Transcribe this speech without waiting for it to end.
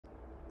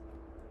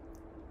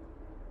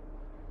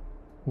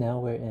Now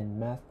we're in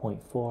Math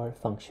Point 4,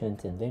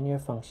 functions and linear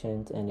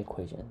functions and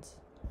equations.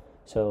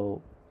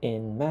 So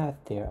in math,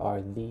 there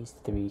are these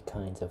three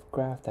kinds of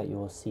graph that you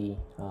will see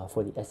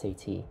for the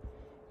SAT.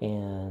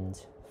 And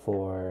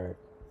for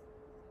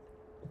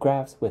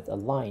graphs with a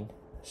line,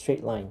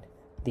 straight line,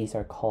 these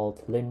are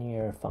called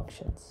linear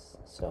functions.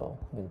 So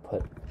I'm going to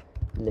put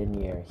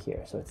linear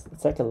here. So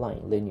it's like a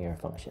line, linear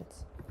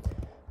functions.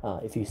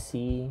 If you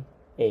see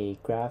a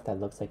graph that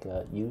looks like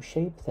a U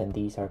shape, then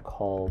these are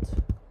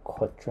called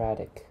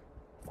quadratic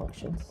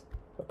functions,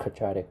 or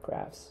quadratic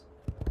graphs.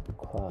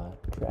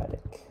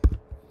 Quadratic.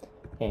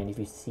 And if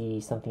you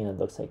see something that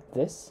looks like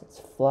this, it's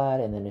flat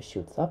and then it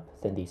shoots up,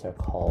 then these are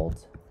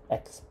called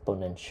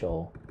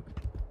exponential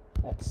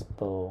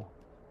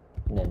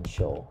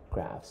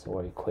graphs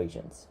or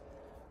equations.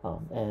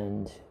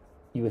 And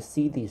you will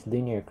see these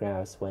linear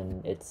graphs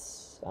when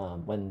it's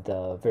when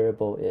the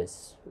variable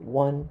is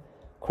 1,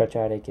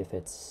 quadratic if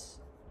it's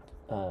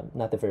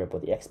not the variable,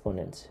 the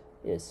exponent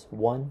is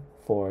 1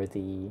 for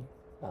the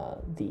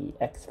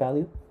x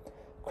value.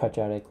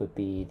 Quadratic would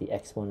be the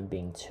exponent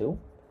being 2.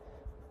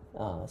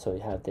 So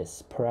you have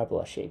this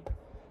parabola shape,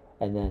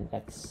 and then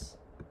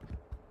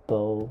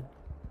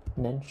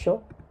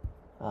exponential,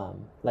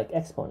 like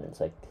exponents,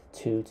 like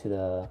 2 to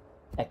the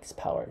x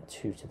power,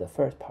 2 to the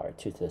first power,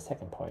 2 to the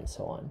second power, and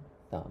so on.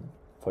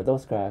 For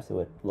those graphs, it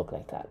would look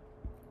like that.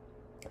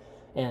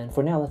 And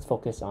for now, let's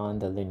focus on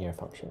the linear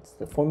functions.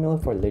 The formula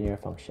for linear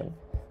function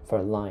for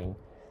a line,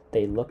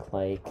 they look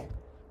like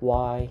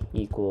y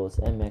equals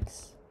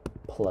mx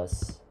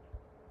plus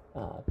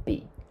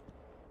b.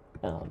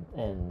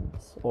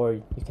 Or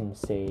you can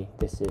say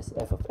this is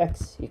f of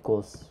x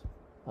equals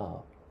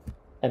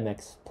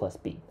mx plus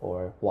b,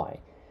 or y.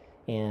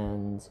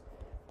 And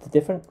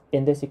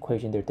in this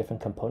equation, there are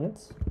different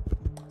components.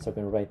 So I'm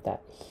going to write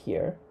that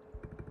here.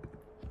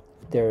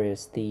 There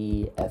is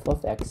the f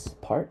of x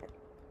part,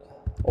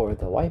 or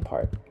the y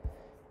part,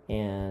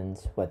 and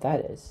what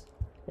that is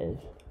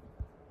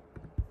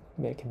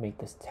maybe I can make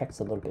this text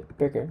a little bit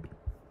bigger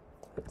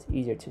so it's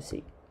easier to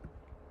see.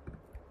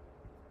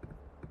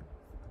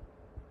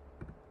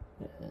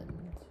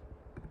 And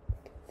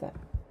that.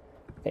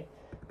 Okay.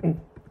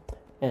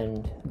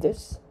 And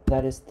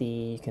that is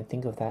you can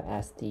think of that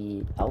as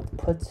the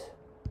output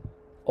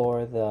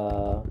or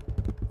the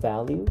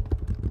value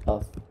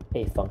of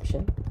a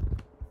function.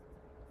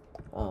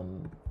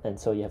 And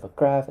so you have a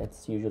graph,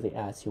 it's usually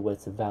asks you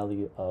what's the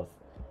value of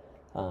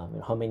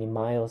how many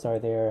miles are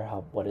there,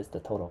 what is the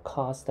total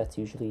cost. That's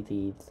usually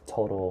the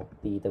total,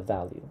 the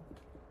value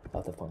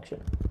of the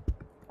function.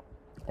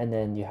 And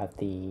then you have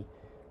the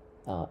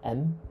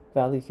m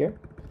value here.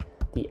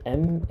 The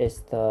m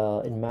is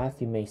in math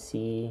you may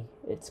see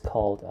it's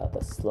called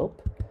the slope,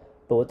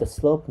 but what the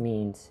slope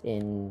means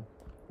in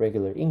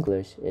regular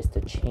English is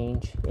the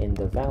change in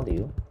the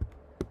value,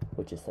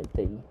 which is like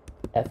the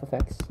f of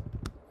x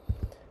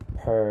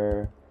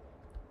per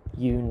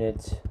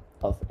unit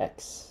of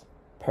x,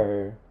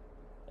 per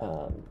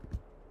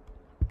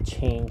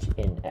change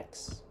in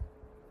x.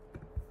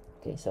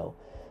 Okay, so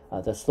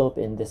the slope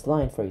in this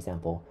line, for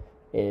example,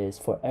 is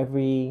for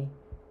every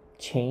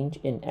change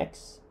in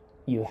x,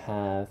 you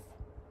have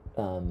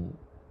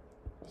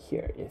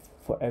here, if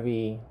for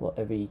every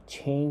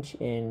change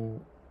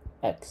in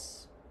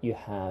x, you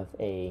have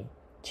a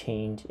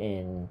change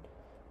in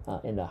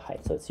the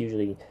height. So it's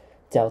usually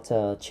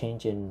delta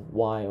change in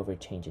y over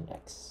change in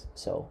x.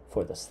 So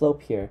for the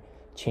slope here,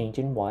 change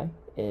in y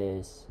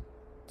is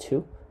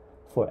 2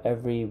 for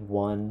every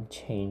 1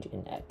 change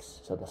in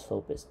x. So the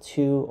slope is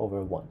 2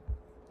 over 1.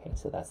 Okay,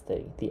 so that's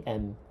the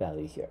m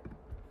value here.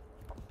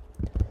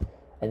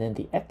 And then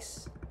the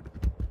x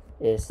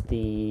is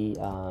you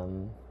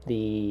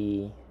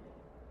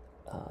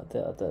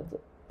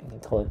can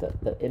call it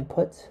the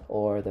input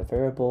or the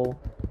variable.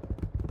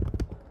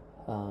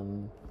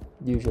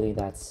 Usually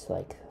that's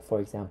like,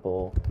 for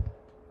example,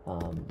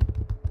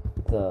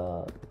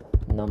 the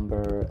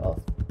number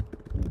of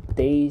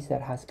days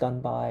that has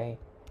gone by,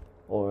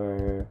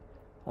 or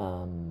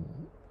I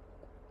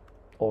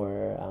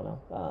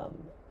don't know,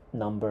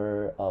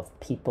 number of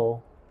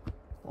people,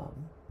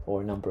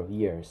 or number of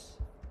years,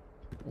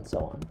 and so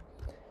on.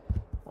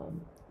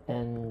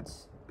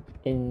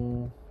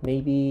 And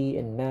maybe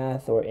in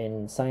math or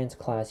in science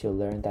class, you'll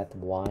learn that the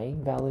y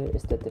value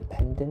is the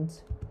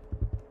dependent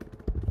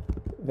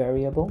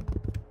variable,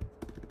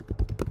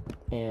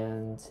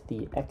 and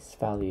the x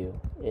value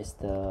is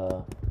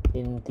the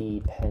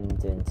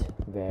independent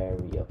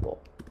variable.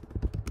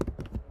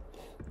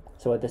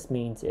 So what this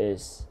means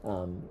is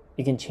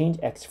you can change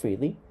x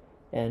freely,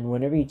 and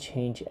whenever you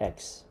change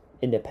x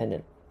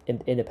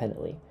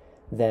independently,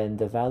 then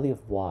the value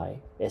of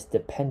y is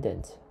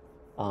dependent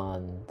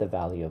on the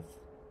value of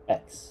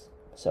x.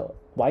 So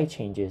y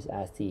changes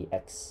as the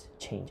x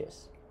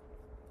changes.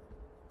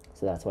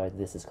 So that's why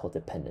this is called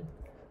dependent.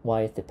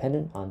 Y is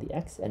dependent on the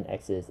x, and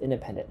x is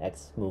independent.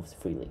 X moves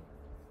freely.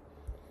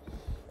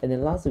 And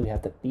then lastly, we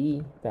have the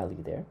b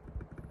value there.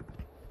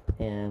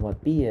 And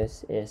what b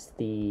is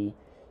you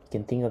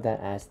can think of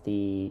that as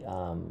the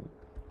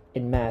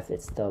in math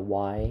it's the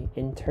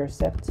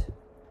y-intercept,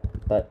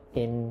 but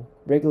in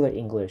regular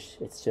English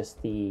it's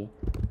just the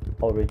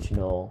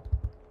original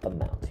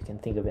amount. You can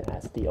think of it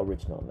as the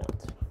original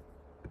amount.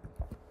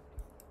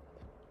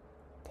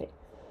 Okay,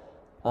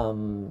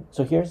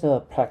 so here's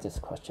a practice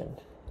question.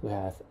 We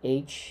have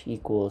h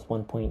equals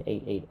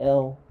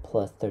 1.88L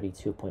plus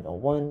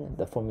 32.01.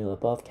 The formula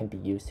above can be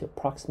used to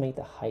approximate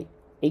the height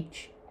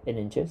h in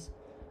inches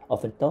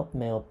of an adult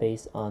male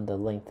based on the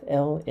length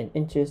L in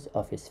inches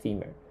of his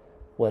femur.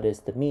 What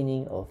is the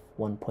meaning of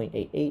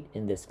 1.88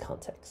 in this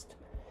context?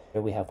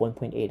 Here we have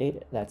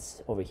 1.88,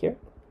 that's over here.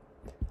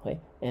 Okay,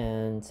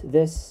 and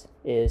this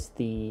is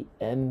the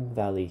m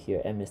value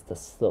here. M is the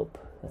slope.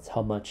 That's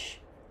how much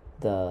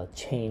the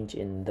change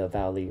in the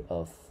value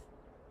of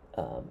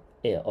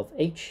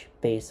h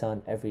based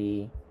on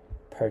every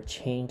per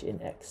change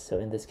in x. So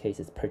in this case,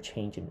 it's per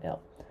change in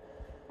L.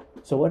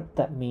 So what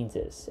that means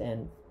is,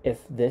 and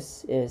if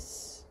this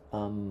is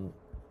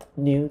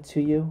new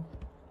to you,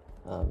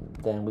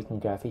 then we can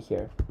graph it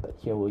here. But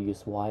here we'll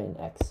use y and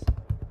x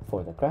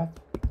for the graph.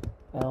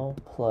 L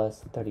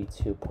plus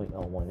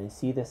 32.01. And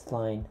see this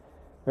line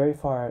very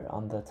far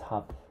on the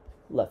top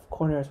left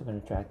corner, so we're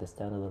going to drag this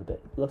down a little bit.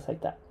 It looks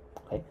like that.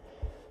 Okay,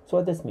 so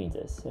what this means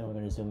is, and we're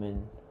going to zoom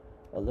in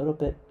a little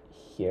bit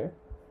here.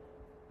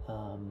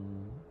 I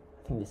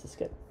think this is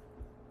good.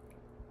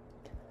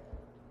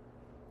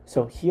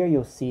 So here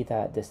you'll see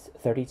that this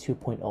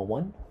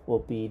 32.01 will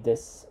be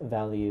this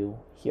value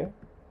here.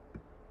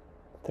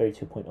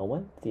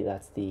 32.01,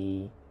 that's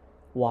the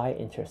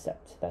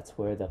y-intercept. That's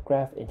where the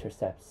graph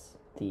intercepts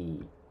the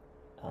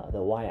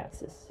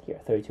y-axis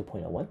here,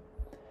 32.01.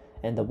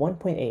 And the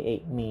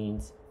 1.88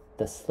 means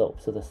the slope.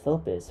 So the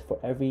slope is for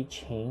every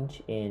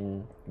change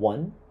in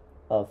 1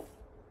 of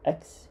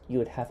x, you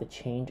would have a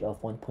change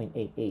of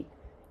 1.88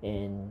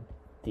 in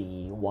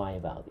the y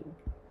value.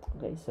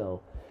 Okay,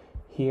 so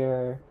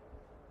here,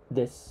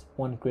 this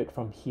one grid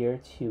from here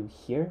to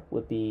here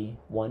would be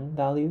one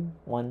value,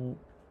 one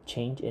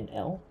change in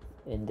L,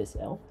 in this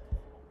L.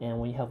 And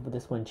when you have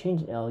this one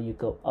change in L, you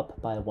go up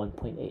by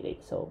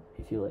 1.88. So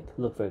if you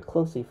look very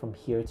closely from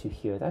here to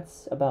here,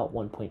 that's about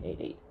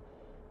 1.88.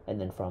 And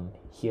then from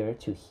here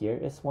to here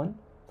is 1.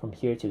 From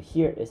here to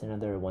here is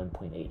another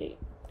 1.88.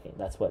 Okay,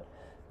 that's what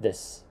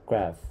this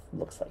graph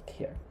looks like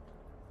here.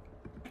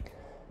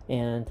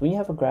 And when you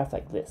have a graph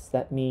like this,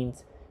 that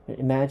means,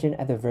 imagine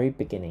at the very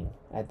beginning,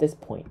 at this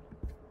point,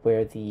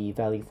 where the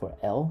value for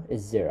L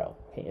is 0.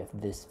 Okay, if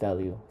this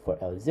value for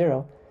L is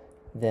 0,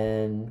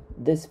 then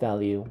this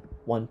value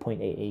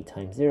 1.88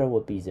 times 0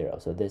 would be 0.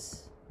 So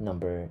this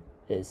number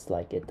is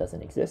like it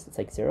doesn't exist. It's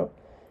like 0.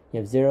 You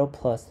have 0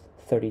 plus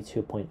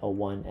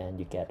 32.01 and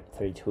you get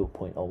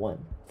 32.01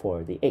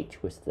 for the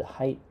h, which is the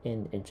height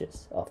in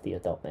inches of the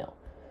adult male.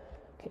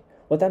 Okay,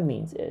 what that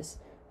means is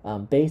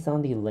based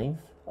on the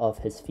length of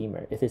his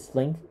femur, if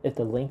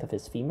the length of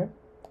his femur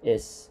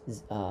is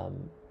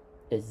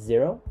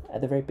 0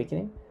 at the very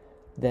beginning,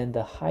 then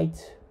the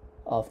height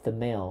of the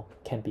male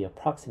can be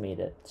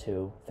approximated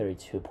to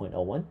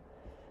 32.01.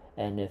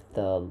 And if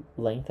the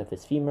length of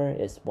his femur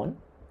is 1,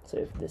 so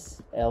if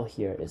this L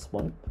here is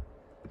 1,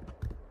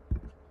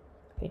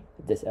 okay,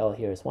 if this L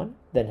here is 1,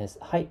 then his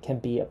height can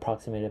be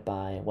approximated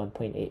by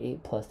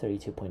 1.88 plus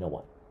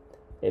 32.01.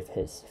 If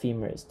his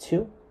femur is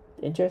 2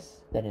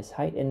 inches, then his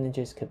height in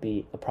inches could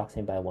be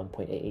approximated by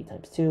 1.88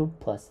 times 2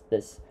 plus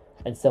this,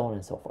 and so on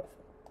and so forth.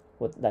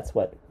 That's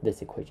what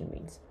this equation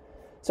means.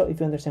 So if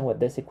you understand what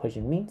this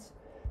equation means,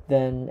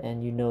 then,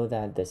 and you know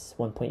that this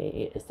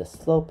 1.88 is the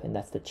slope, and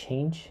that's the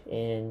change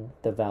in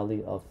the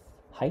value of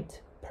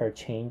height per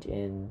change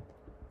in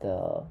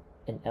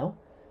L,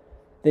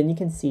 then you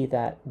can see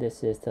that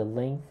this is the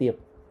length.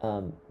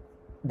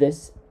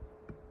 This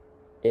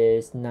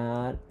is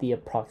not the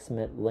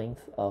approximate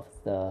length of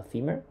the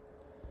femur,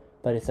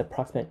 but it's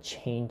approximate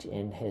change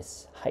in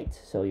his height.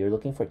 So you're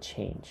looking for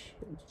change.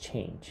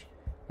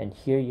 And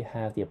here you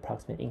have the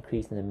approximate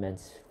increase in the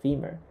men's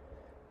femur.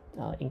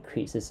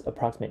 Increases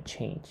approximate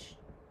change,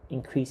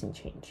 increasing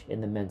change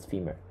in the men's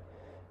femur.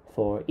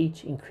 For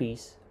each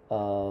increase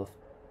of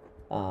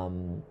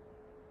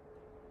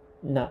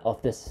not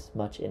of this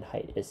much in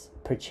height is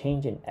per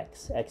change in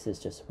x. X is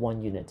just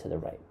one unit to the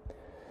right.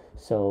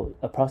 So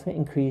approximate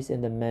increase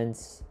in the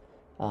men's,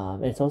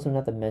 and it's also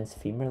not the men's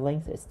femur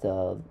length, it's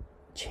the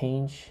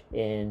change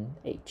in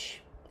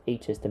h.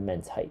 H is the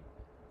men's height.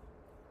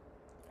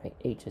 Right?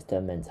 H is the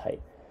men's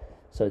height.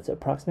 So it's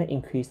approximate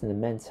increase in the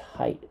men's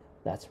height.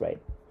 That's right,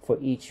 for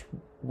each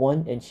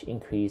 1 inch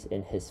increase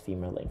in his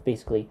femur length.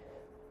 Basically,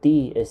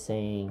 D is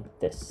saying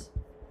this.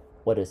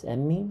 What does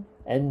M mean?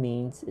 M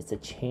means it's a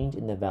change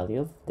in the value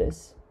of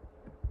this,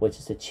 which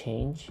is a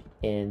change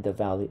in the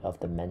value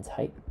of the men's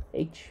height,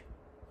 H,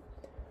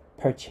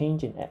 per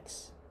change in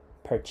X.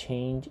 Per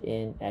change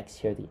in X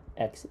here, the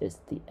X is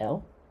the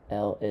L.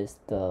 L is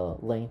the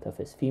length of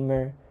his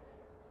femur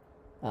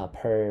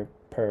per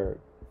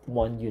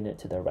 1 unit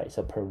to the right.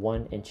 So per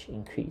 1 inch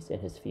increase in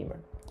his femur.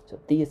 So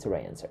D is the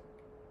right answer.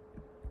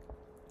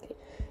 Okay.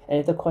 And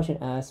if the question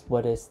asks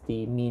what is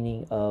the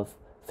meaning of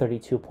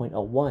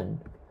 32.01,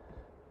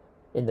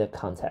 in the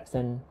context,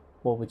 then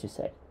what would you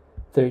say?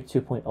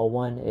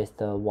 32.01 is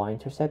the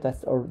y-intercept.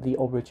 That's the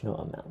original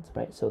amount,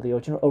 right? So the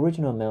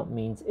original amount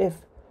means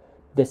if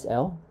this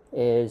L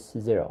is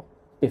 0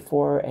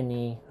 before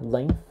any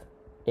length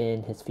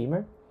in his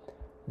femur,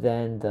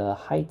 then the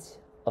height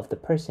of the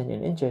person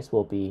in inches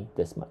will be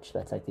this much.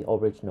 That's like the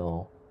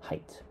original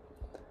height.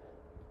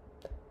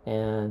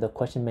 And the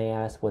question may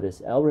ask, what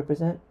does L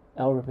represent?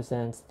 L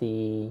represents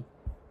the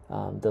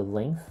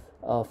length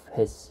of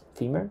his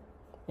femur.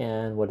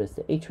 And what does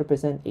the H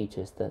represent? H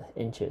is the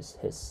inches,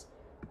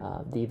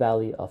 the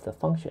value of the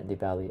function, the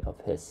value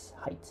of his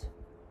height.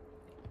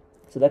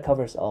 So that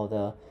covers all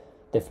the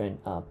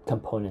different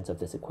components of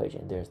this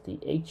equation. There's the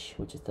H,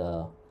 which is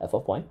the f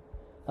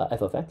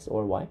of x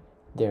or y.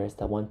 There's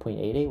the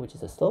 1.88, which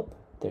is the slope.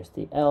 There's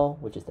the L,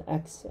 which is the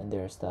x, and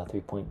there's the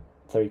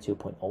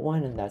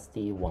 32.01, and that's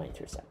the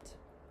y-intercept.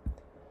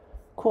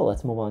 Cool,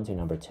 let's move on to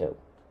number 2.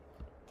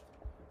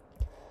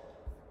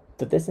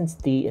 The distance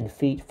d in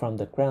feet from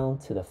the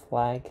ground to the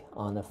flag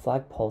on the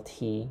flagpole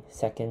t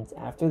seconds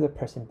after the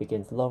person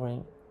begins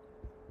lowering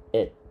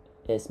it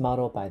is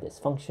modeled by this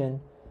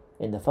function.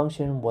 In the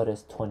function, what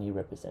does 20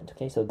 represent?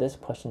 Okay, so this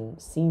question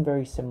seemed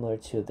very similar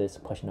to this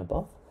question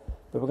above,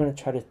 but we're going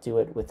to try to do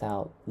it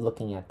without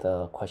looking at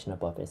the question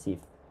above and see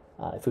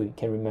if we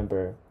can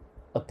remember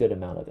a good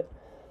amount of it.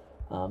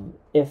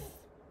 If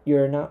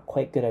you're not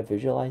quite good at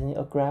visualizing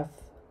a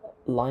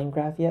line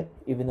graph yet,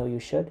 even though you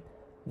should,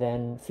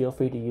 then feel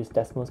free to use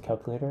Desmos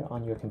calculator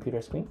on your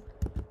computer screen.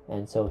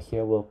 And so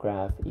here we'll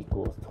graph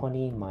equals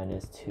 20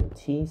 minus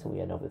 2t, so we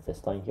end up with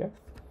this line here.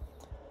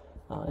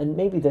 And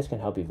maybe this can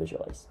help you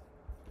visualize.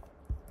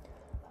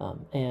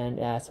 And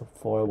as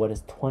for what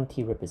does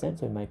 20 represent,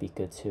 so it might be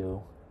good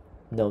to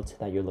note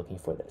that you're looking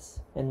for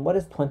this. And what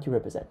does 20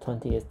 represent?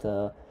 20 is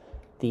the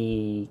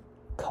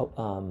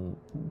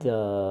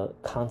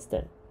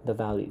constant, the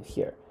value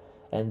here.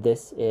 And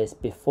this is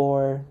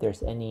before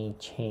there's any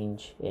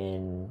change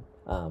in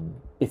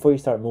before you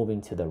start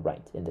moving to the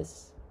right in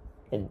this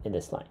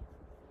line.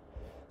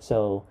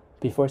 So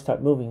before you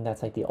start moving,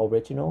 that's like the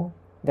original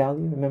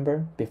value.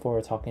 Remember, before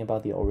we're talking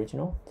about the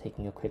original,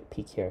 taking a quick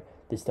peek here,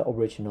 this is the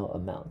original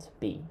amount,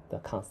 b, the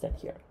constant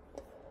here.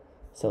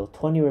 So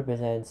 20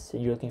 represents,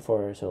 you're looking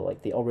for, so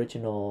like the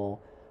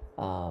original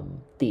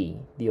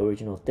d, the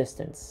original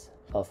distance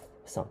of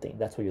something.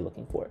 That's what you're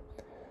looking for.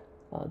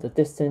 The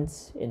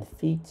distance in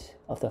feet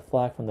of the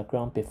flag from the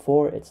ground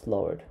before it's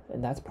lowered.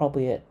 And that's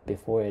probably it,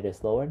 before it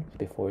is lowered,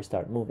 before you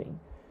start moving.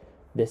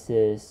 This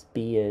is,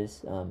 b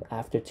is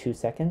after 2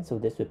 seconds, so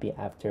this would be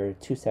after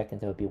 2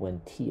 seconds, it would be when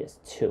t is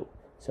 2.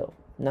 So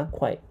not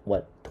quite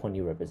what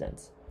 20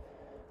 represents.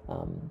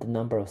 The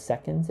number of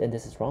seconds, and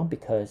this is wrong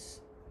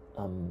because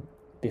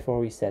before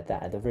we said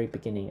that at the very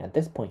beginning, at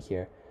this point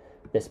here,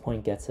 this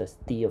point gets us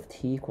d of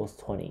t equals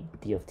 20.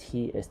 d of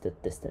t is the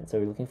distance. So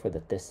we're looking for the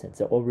distance,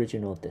 the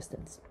original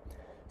distance.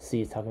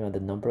 C is talking about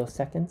the number of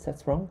seconds,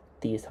 that's wrong.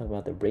 D is talking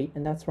about the rate,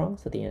 and that's wrong.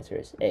 So the answer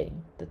is A,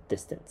 the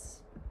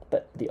distance.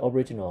 But the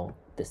original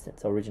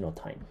distance, original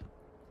time,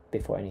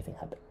 before anything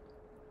happened.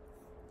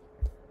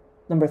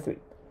 Number 3.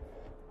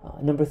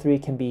 Number 3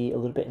 can be a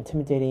little bit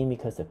intimidating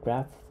because the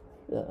graph,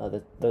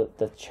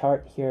 the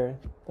chart here,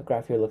 the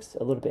graph here looks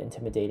a little bit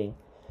intimidating.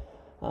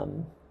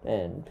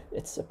 And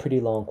it's a pretty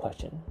long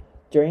question.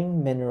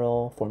 During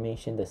mineral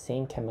formation, the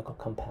same chemical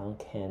compound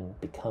can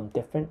become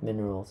different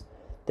minerals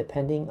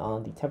depending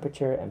on the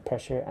temperature and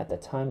pressure at the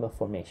time of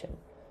formation.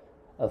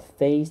 A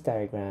phase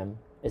diagram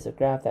is a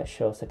graph that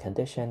shows the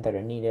conditions that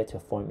are needed to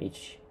form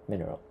each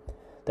mineral.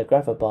 The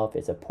graph above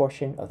is a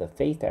portion of the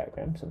phase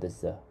diagram, so this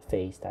is a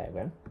phase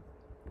diagram.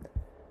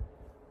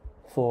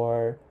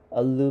 For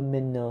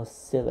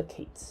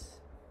aluminosilicates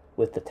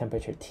with the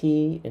temperature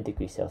T in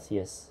degrees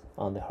Celsius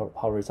on the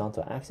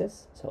horizontal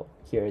axis, so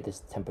here it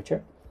is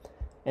temperature,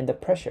 and the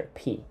pressure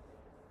P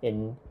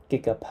in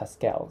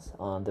gigapascals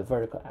on the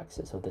vertical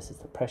axis, so this is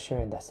the pressure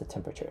and that's the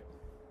temperature.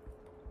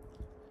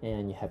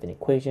 And you have an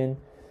equation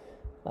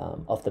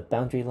of the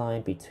boundary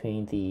line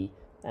between the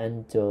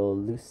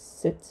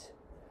andalusite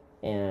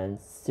and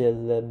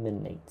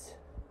sillimanite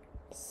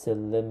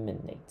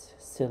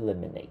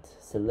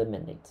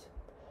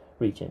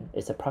region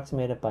is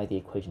approximated by the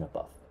equation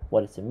above.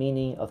 What is the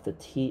meaning of the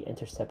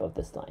t-intercept of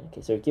this line?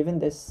 Okay, so you're given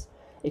this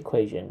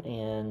equation,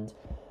 and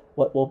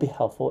what will be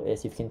helpful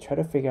is if you can try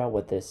to figure out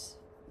what this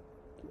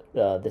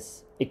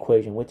this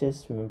equation, which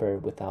is, remember,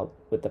 with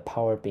the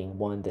power being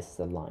 1, this is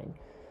a line.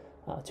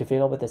 To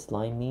figure out what this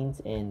line means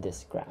in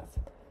this graph.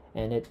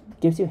 And it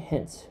gives you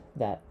hints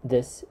that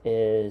this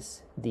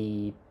is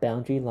the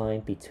boundary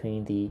line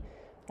between the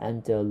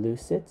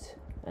andalusite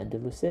and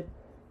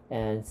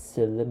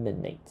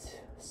sillimanite.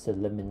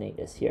 Sillimanite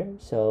is here.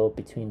 So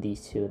between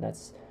these two,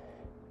 that's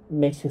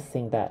makes you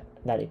think that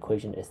that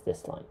equation is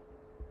this line.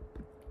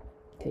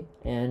 Okay,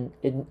 and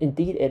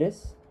indeed it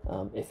is.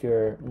 If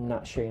you're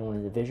not sure you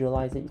want to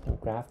visualize it, you can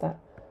graph that.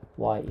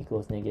 Y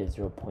equals negative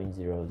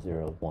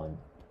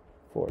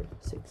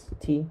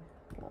 0.00146t.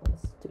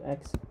 Let's do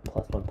x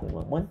plus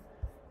 1.11.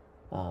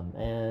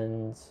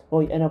 And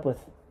well, you end up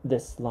with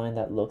this line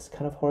that looks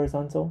kind of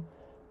horizontal,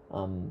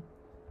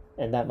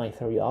 And that might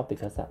throw you off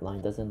because that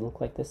line doesn't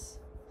look like this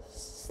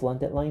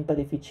slanted line. But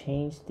if you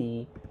change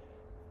the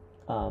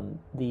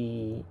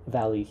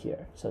value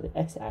here, so the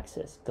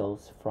x-axis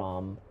goes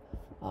from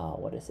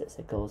what is this?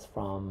 It goes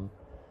from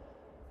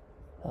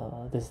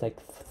this is like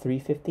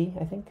 350,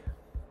 I think.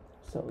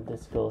 So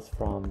this goes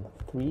from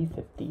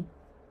 350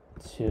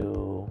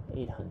 to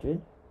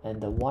 800,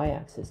 and the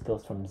y-axis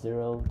goes from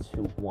 0 to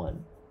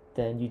 1.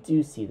 Then you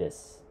do see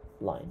this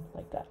line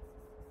like that.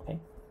 Okay.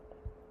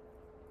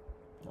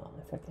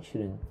 In fact, I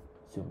shouldn't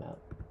zoom out.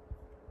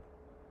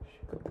 I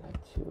should go back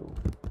to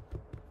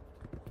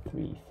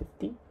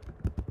 350,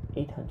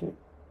 800,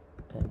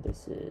 and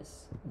this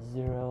is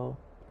 0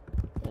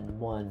 and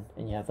 1,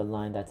 and you have a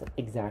line that's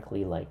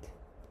exactly like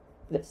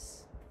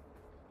this.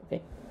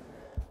 Okay.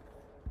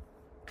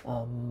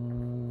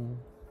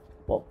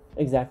 Well,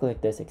 exactly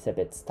like this, except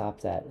it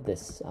stops at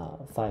this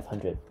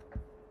 500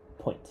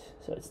 point.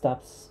 So it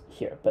stops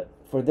here, but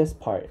for this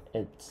part,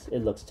 it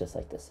looks just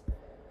like this.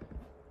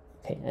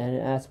 Okay, and it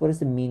asks, what is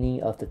the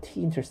meaning of the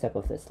t-intercept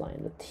of this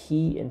line? The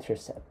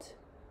t-intercept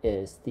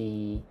is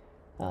the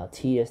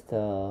t is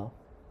the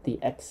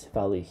x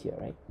value here,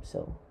 right?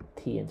 So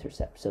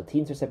t-intercept. So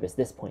t-intercept is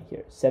this point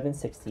here,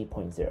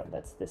 760.0.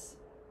 That's this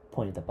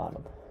point at the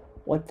bottom.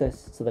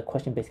 So the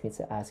question basically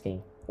is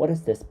asking, what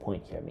does this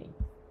point here mean?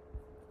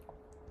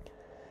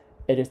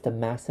 It is the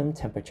maximum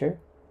temperature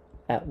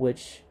at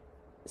which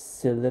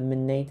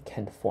sillimanate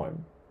can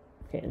form.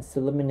 Okay, and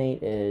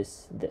sillimanate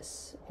is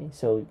this. Okay,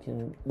 so you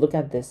can look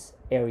at this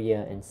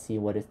area and see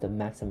what is the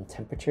maximum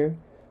temperature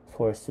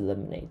for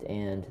sillimanate,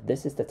 and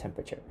this is the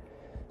temperature.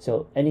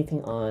 So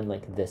anything on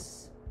like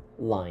this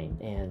line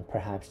and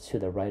perhaps to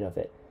the right of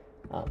it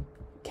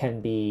can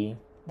be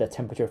the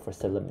temperature for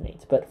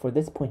sillimanate. But for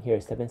this point here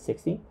is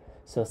 760.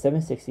 So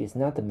 760 is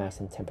not the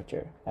maximum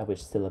temperature at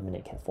which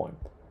sillimanate can form.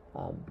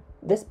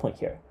 This point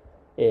here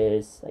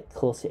is like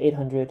close to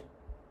 800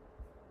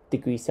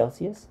 degrees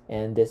Celsius,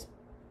 and this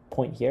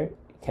point here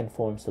can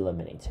form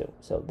sillimanate too.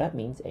 So that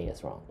means A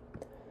is wrong.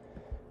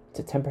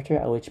 The temperature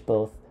at which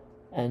both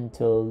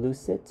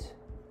andalusite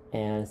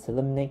and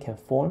sillimanate can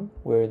form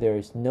where there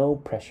is no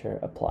pressure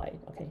applied.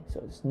 Okay, so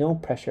there's no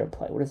pressure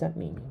applied. What does that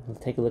mean?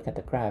 Let's take a look at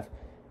the graph,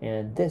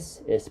 and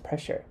this is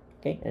pressure.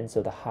 Okay, and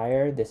so the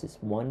higher, this is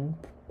 1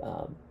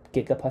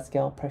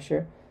 gigapascal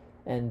pressure,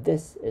 and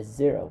this is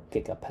 0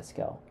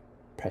 gigapascal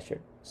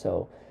pressure.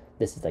 So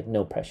this is like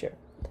no pressure.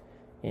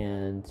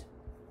 And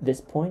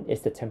this point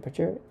is the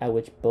temperature at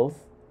which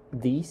both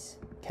these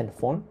can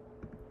form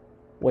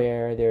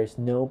where there's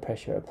no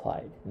pressure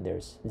applied and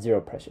there's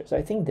 0 pressure. So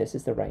I think this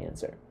is the right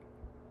answer.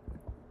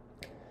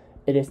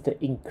 It is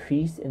the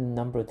increase in the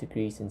number of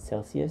degrees in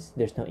Celsius.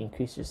 There's no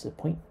increase, just a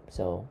point.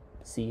 So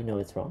C, you know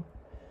it's wrong.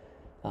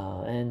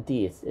 And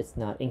D, it's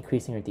not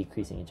increasing or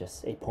decreasing, it's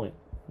just a point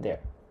there.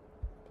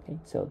 Okay,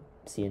 so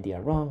C and D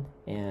are wrong,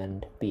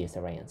 and B is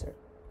the right answer.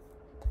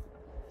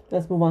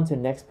 Let's move on to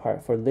the next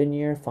part for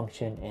linear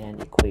function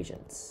and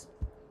equations.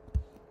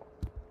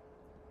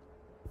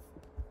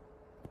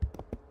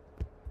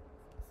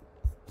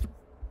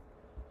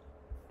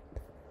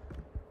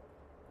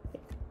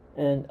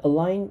 And a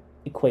line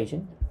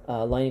equation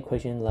like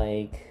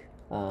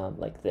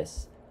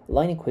this.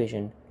 Line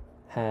equation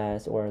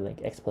has, or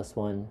like x plus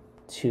 1,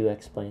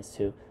 2x minus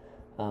 2,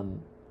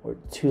 or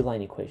two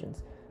line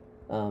equations.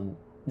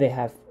 They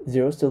have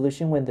 0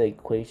 solution when the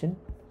equation,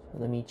 so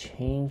let me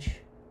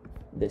change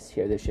this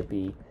here. There should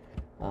be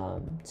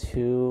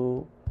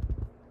 2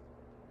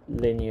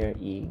 linear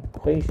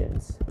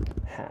equations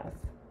have,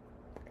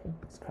 okay,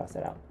 let's cross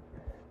that out.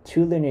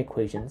 2 linear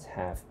equations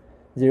have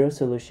 0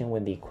 solution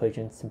when the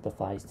equation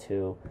simplifies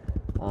to,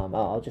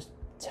 I'll just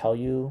tell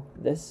you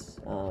this,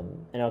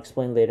 and I'll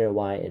explain later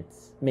why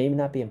it's maybe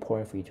not be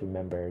important for you to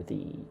remember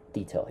the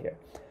detail here.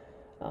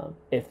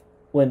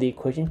 When the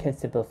equation can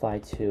simplify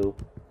to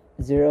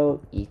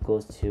 0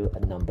 equals to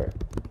a number,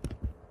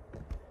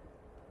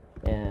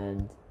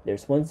 and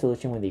there's 1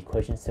 solution when the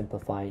equation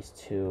simplifies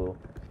to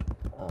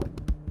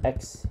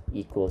x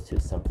equals to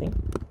something,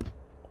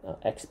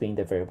 x being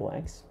the variable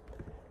x,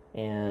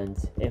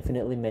 and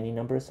infinitely many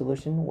number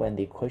solution when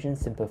the equation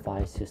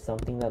simplifies to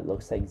something that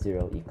looks like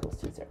 0 equals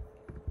to 0.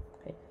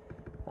 Okay.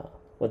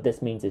 What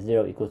this means is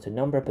 0 equals to a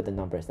number, but the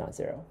number is not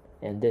 0,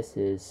 and this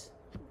is,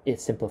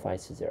 it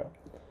simplifies to 0.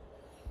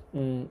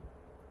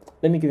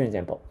 Let me give you an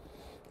example.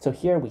 So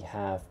here we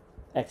have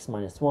x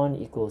minus 1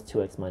 equals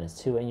 2x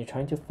minus 2, and you're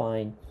trying to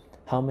find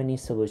how many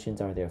solutions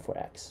are there for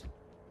x.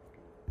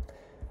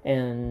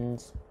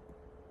 And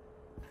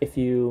if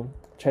you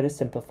try to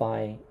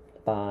simplify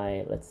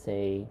by, let's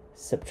say,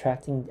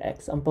 subtracting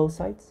x on both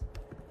sides,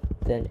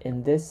 then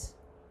in this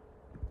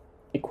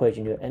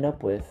equation you end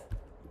up with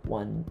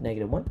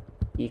negative 1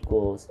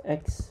 equals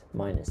x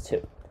minus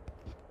 2.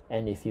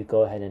 And if you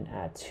go ahead and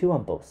add 2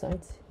 on both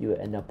sides, you would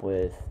end up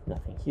with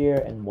nothing here,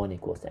 and 1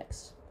 equals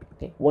x.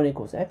 Okay, 1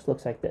 equals x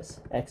looks like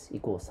this, x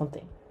equals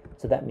something.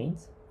 So that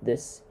means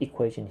this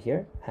equation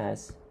here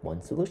has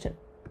 1 solution.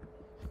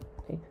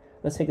 Okay,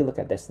 let's take a look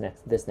at this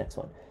next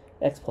one.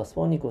 X plus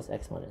 1 equals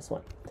x minus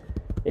 1.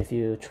 if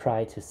you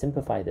try to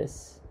simplify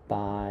this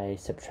by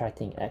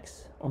subtracting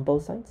x on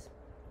both sides,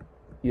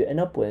 you end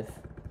up with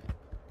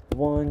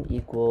 1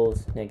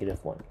 equals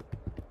 -1.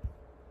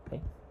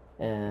 Okay?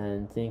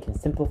 And then you can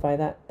simplify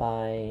that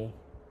by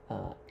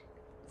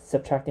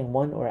subtracting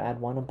 1 or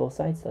add 1 on both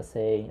sides. Let's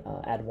say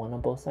add 1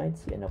 on both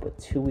sides, you end up with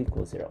 2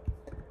 equals 0.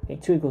 Okay,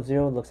 2 equals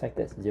 0 looks like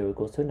this. 0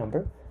 equals to a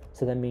number.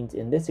 So that means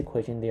in this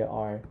equation there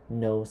are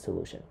no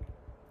solution.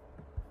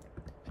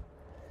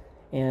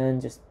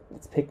 And just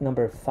let's pick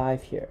number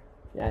 5 here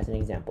as an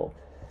example.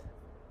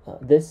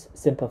 This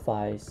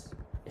simplifies.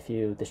 If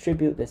you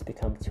distribute, this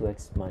becomes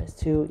 2x minus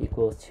 2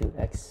 equals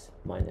 2x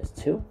minus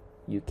 2.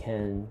 You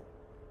can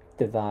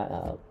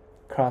divide,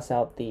 cross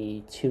out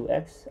the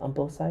 2x on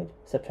both sides,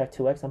 subtract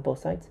 2x on both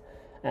sides,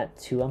 add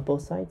 2 on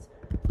both sides.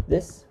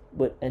 This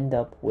would end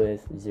up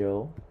with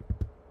 0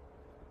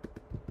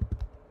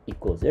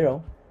 equals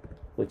 0,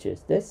 which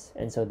is this,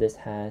 and so this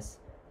has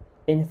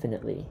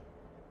infinitely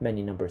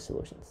many number of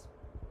solutions.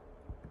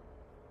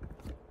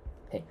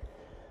 Okay,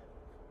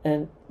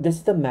 and this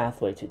is the math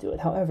way to do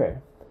it.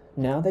 However,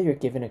 now that you're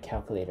given a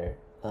calculator,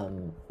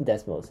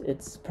 Desmos,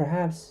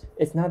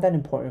 it's not that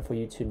important for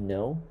you to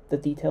know the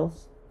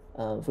details,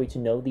 for you to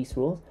know these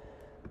rules.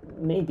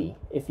 Maybe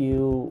if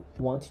you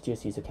want to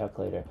just use a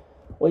calculator,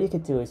 what you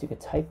could do is you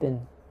could type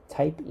in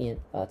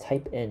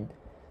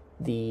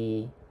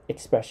the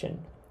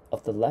expression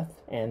of the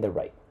left and the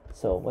right.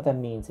 So what that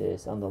means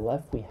is on the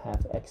left we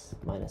have x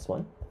minus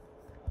 1.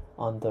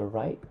 On the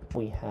right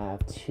we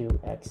have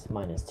 2x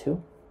minus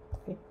 2.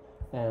 Okay,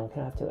 and we're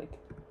gonna have to like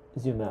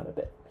zoom out a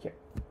bit here.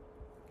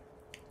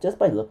 Just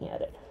by looking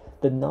at it,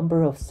 the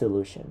number of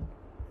solution,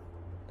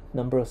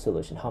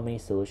 how many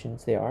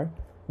solutions there are,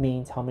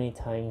 means how many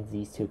times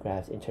these two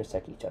graphs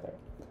intersect each other.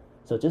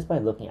 So just by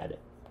looking at it,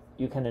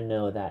 you kind of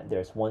know that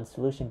there's one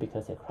solution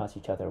because they cross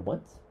each other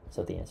once,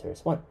 so the answer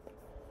is 1.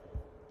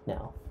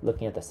 Now,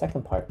 looking at the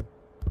second part,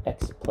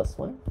 x plus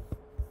 1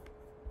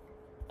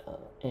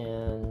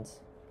 and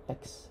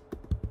x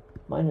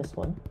minus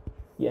 1,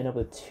 you end up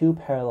with 2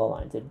 parallel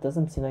lines. It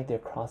doesn't seem like they're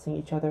crossing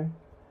each other,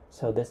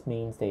 so this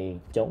means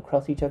they don't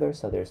cross each other,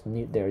 so there's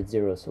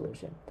 0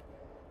 solution.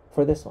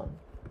 For this one,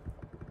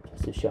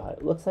 just to show how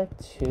it looks like,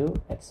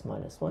 2x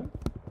minus 1,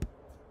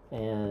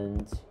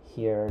 and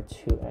here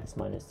 2x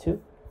minus 2.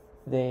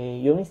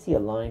 You only see a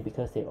line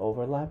because they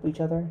overlap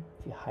each other.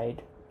 If you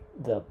hide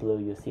the blue,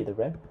 you see the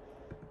red.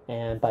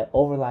 And by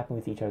overlapping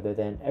with each other,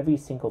 then every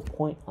single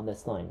point on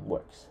this line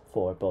works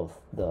for both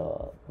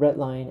the red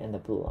line and the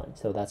blue line.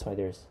 So that's why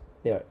there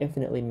are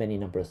infinitely many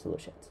number of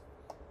solutions.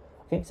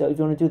 Okay, so if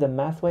you want to do the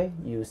math way,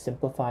 you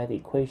simplify the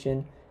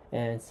equation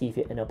and see if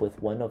you end up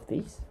with one of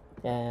these.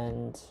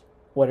 And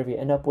whatever you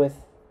end up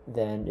with,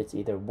 then it's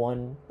either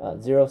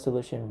 0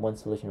 solution, 1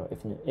 solution, or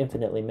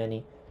infinitely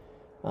many.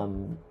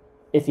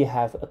 If you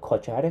have a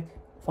quadratic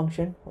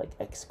function, like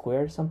x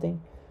squared or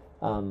something,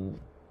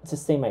 it's the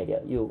same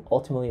idea. You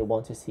ultimately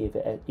want to see if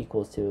it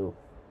equals to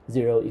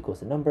 0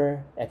 equals a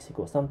number, x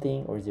equals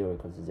something, or 0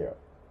 equals to 0.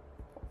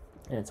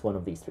 And it's one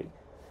of these three.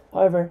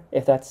 However,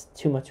 if that's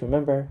too much to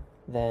remember,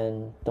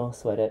 then don't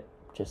sweat it.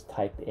 Just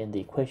type in the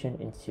equation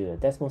into a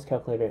Desmos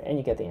calculator and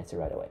you get the answer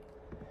right away.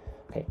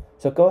 Okay,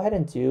 so go ahead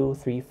and do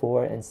 3,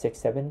 4, and 6,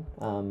 7.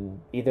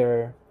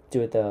 Either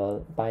do it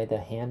by the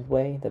hand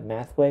way, the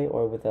math way,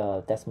 or with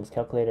a Desmos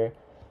calculator,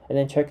 and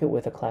then check it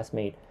with a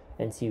classmate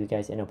and see if you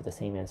guys end up with the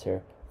same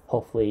answer.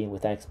 Hopefully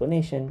with that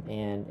explanation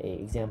and an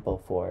example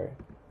for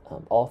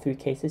all 3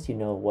 cases, you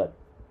know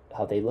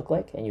how they look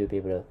like, and you'll be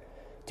able to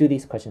do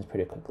these questions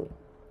pretty quickly.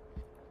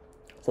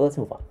 So let's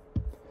move on.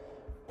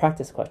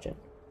 Practice question.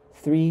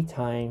 3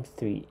 times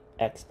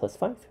 3x plus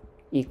 5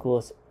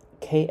 equals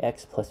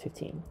kx plus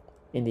 15.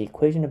 In the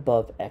equation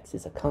above, x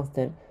is a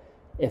constant.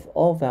 If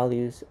all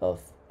values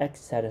of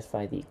x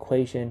satisfy the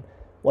equation,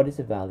 what is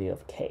the value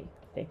of k?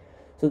 Okay,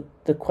 so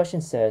the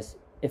question says,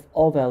 if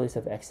all values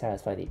of x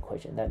satisfy the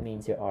equation, that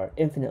means there are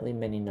infinitely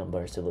many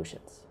number of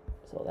solutions.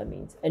 So that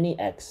means any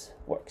x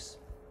works.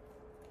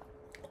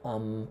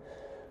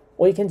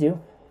 What you can do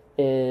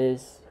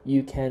is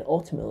you can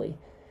ultimately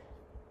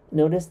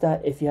notice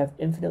that if you have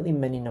infinitely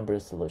many number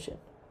of solutions,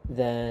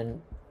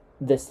 then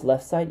this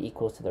left side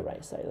equals to the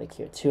right side. Like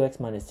here, 2x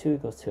minus 2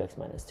 equals 2x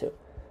minus 2.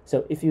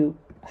 So if you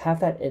have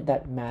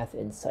that math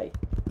in sight,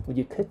 what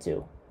you could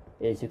do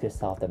is you could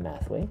solve the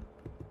math way,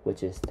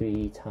 which is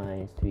 3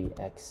 times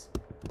 3x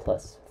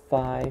plus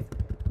 5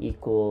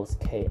 equals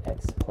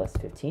kx plus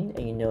 15,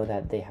 and you know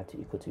that they have to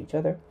equal to each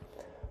other.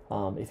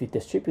 If you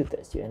distribute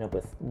this, you end up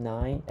with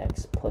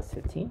 9x plus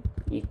 15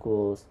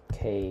 equals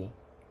kx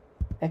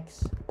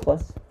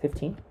plus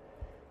 15.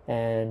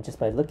 And just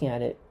by looking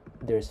at it,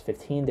 there's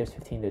 15,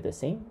 they're the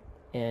same.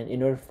 And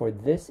in order for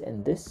this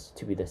and this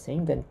to be the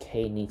same, then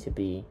k need to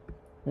be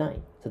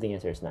 9. So the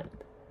answer is 9.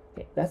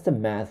 Okay, that's the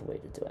math way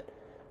to do it.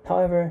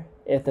 However,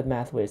 if the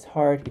math way is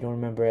hard, you don't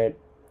remember it,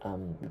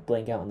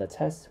 blank out on the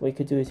test, what you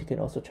could do is you can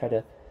also try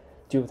to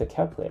do it with a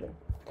calculator.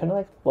 Kind of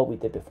like what we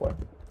did before.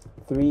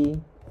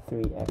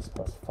 3x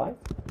plus 5,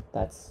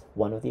 that's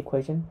one of the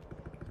equation.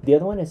 The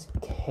other one is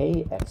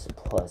kx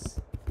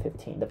plus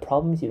 15. The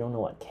problem is you don't know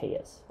what k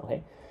is,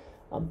 okay?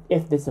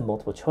 If this is a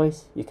multiple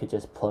choice, you could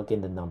just plug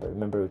in the number.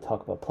 Remember we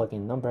talked about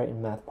plugging a number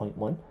in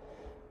math.1.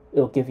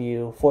 It'll give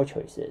you 4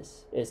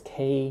 choices. Does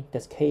k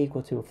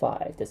equal to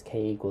 5? Does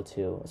k equal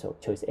to, so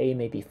choice A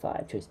may be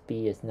 5, choice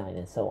B is 9,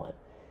 and so on.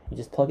 You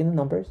just plug in the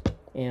numbers,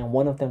 and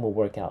one of them will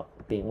work out,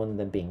 one of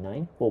them being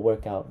 9, will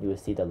work out. You will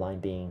see the line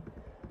being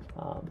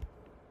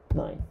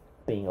 9,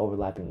 being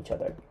overlapping each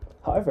other.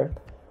 However,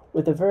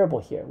 with the variable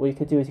here, what you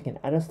could do is you can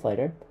add a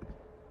slider,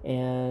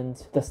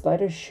 and the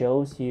slider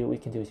shows you, what you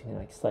can do is you can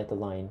like slide the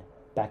line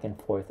back and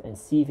forth and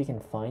see if you can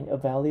find a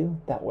value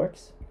that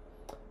works.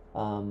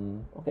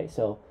 Okay,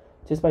 so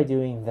just by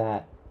doing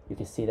that, you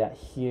can see that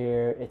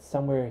here, it's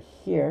somewhere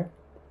here,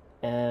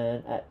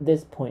 and at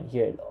this point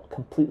here, it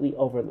completely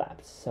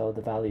overlaps. So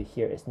the value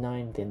here is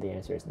 9, then the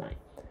answer is 9.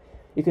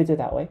 You could do it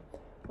that way.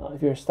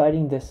 If you're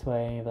sliding this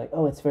way, like,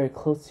 oh, it's very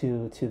close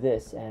to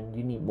this, and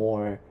you need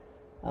more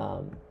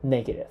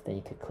negative, then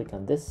you could click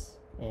on this,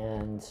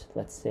 and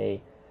let's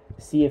say,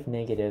 see if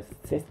negative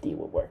 50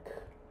 will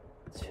work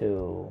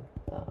to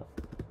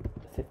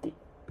 50,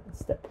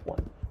 step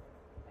 1.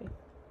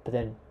 But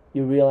then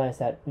you realize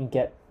that when you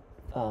get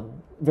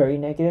very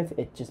negative,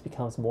 it just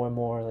becomes more and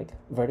more like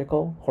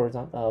vertical,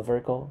 horizontal,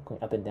 vertical,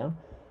 going up and down,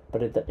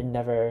 but it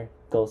never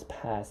goes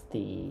past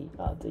the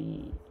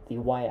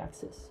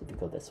y-axis if you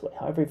go this way.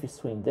 However, if you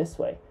swing this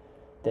way,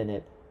 then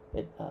it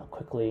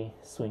quickly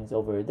swings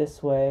over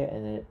this way,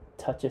 and then it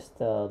touches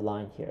the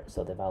line here,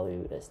 so the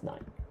value is 9.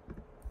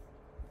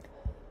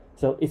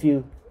 So if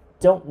you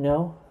don't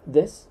know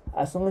this,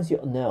 as long as you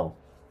know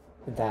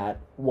that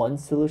one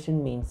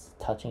solution means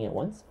touching it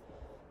once,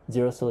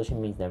 0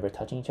 solution means never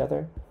touching each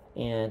other,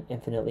 and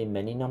infinitely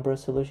many number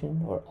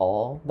solution, or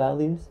all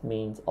values,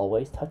 means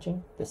always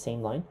touching the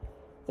same line,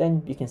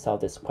 then you can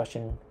solve this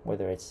question,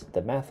 whether it's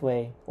the math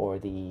way or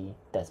the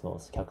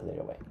Desmos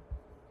calculator way.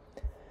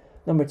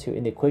 Number 2,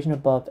 in the equation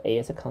above, a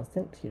is a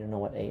constant, because you don't know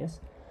what a is.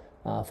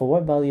 For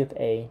what value of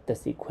a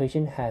does the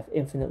equation have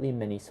infinitely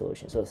many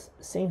solutions? So it's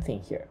the same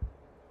thing here.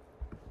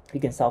 You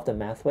can solve the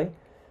math way,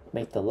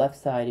 make the left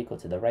side equal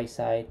to the right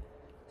side,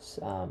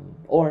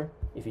 or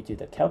if you do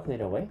the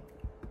calculator way,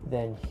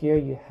 then here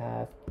you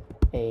have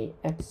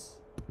ax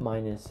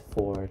minus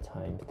 4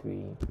 times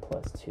 3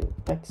 plus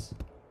 2x,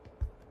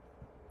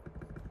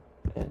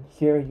 and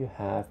here you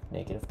have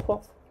negative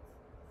 12.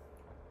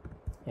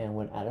 And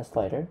we'll add a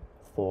slider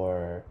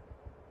for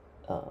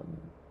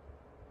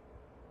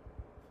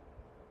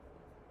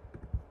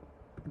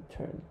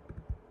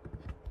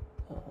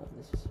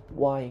this is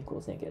y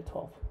equals negative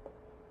 12,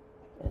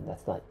 and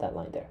that's like that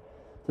line there.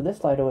 So this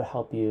slider will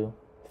help you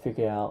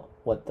figure out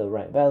what the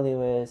right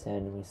value is,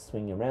 and when you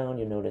swing around,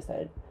 you notice that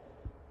it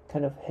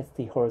kind of hits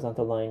the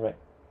horizontal line right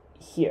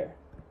here,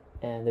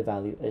 and the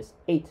value is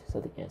 8, so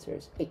the answer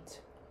is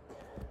 8.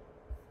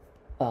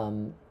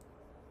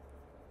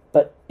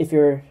 But if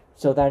you're,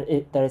 so that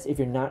is if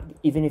you're not,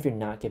 even if you're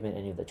not given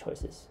any of the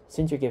choices.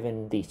 Since you're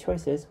given these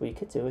choices, what you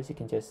could do is you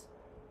can just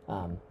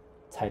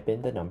type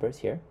in the numbers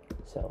here.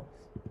 So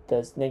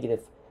does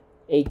negative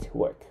 8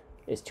 work?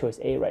 Is choice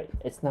A right?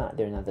 It's not,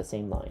 they're not the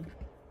same line,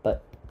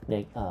 but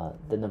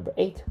the number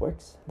 8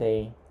 works.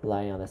 They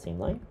lie on the same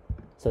line,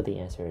 so the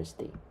answer is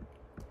D.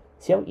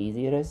 See how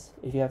easy it is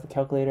if you have a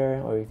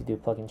calculator or if you do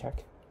plug and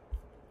check?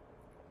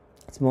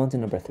 Let's move on to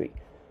number 3.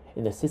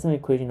 In the system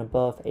equation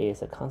above, a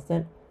is a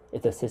constant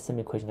if the system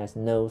equation has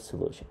no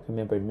solution.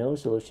 Remember, no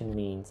solution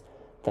means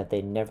that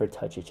they never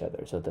touch each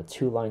other, so the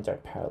two lines are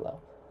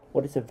parallel.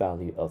 What is the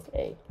value of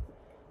a?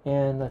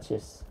 And let's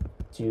just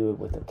do it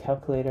with a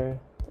calculator.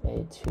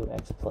 A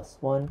 2x plus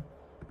 1,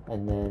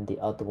 and then the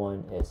other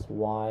one is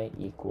y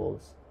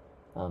equals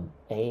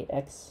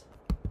ax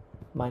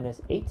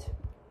minus 8,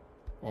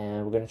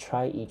 and we're going to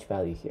try each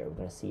value here. We're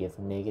going to see if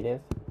negative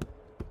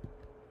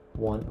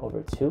 1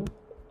 over 2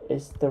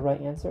 is the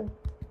right answer,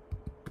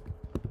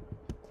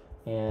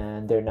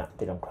 and they're not.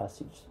 They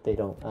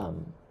don't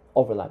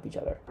overlap each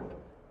other.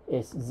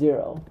 Is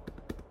 0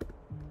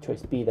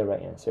 choice B the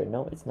right answer?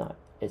 No, it's not.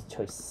 Is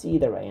choice C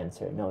the right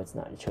answer? No, it's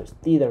not. Is choice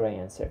D the right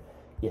answer?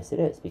 Yes, it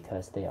is,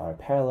 because they are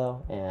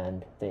parallel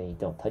and they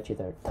don't touch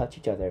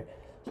each other,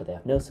 so they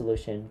have no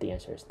solution. The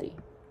answer is D.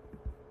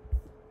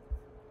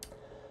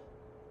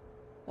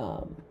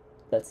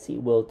 Let's see,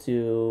 we'll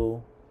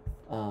do,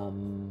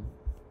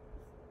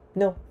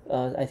 no,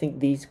 I think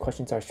these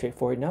questions are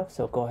straightforward enough,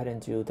 so go ahead and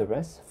do the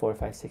rest, 4,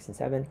 5, 6, and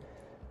 7.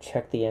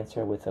 Check the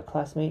answer with a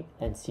classmate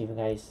and see if you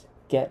guys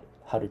get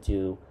how to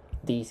do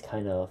these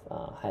kind of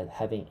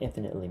having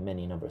infinitely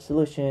many number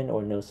solution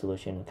or no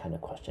solution kind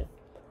of question.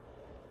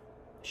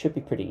 Should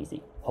be pretty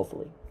easy,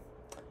 hopefully.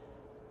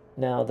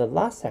 Now, the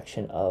last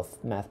section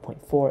of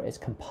Math.4 is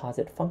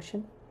composite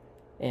function.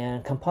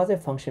 And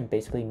composite function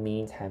basically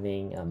means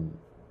having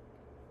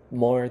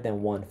more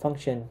than one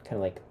function, kind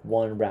of like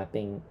one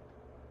wrapping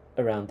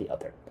around the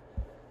other.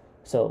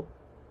 So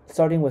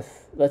starting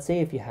with, let's say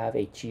if you have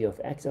a g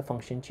of x, a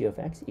function g of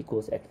x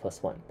equals x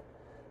plus 1.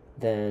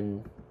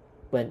 Then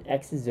when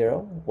x is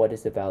 0, what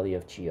is the value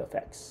of g of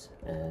x?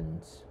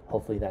 And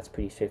hopefully that's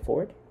pretty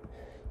straightforward.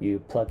 you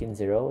plug in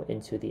 0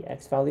 into the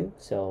x value,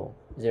 so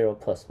 0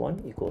 plus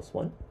 1 equals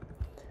 1.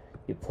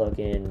 You plug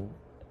in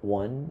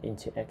 1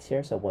 into x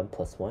here, so 1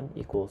 plus 1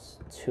 equals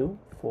 2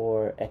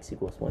 for x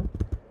equals 1.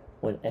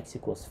 When x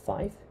equals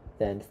 5,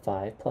 then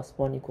 5 plus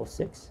 1 equals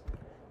 6.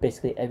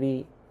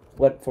 Basically,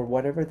 for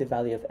whatever the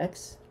value of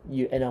x,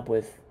 you end up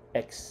with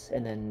x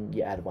and then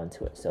you add 1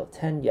 to it. So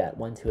 10, you add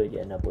 1 to it, you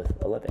end up with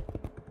 11.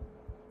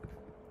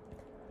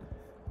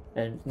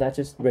 And that's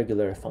just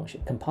regular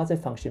function.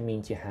 Composite function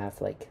means you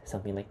have like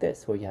something like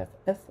this, where you have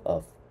f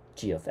of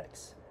g of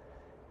x.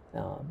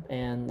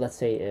 And let's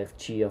say if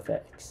g of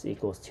x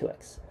equals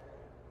 2x.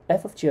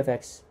 F of g of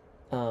x,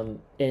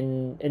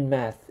 in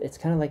math, it's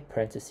kind of like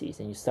parentheses,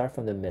 and you start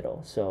from the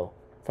middle, so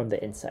from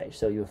the inside.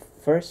 So you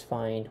first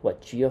find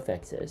what g of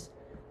x is,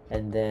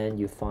 and then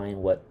you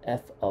find what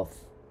f of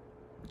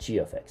g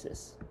of x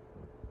is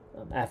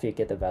after you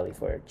get the value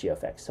for g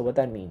of x. So what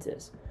that means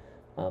is,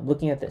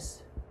 looking at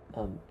this,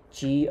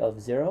 g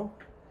of 0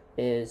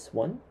 is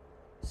 1,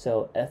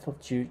 so f of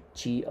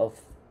g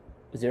of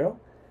 0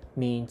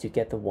 means you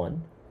get the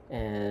 1,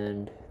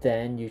 and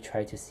then you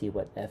try to see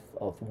what f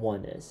of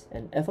 1 is,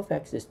 and f of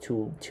x is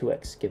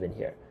 2x given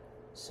here,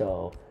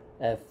 so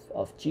f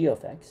of g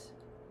of x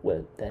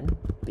will then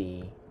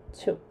be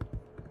 2.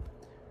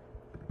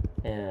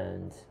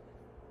 And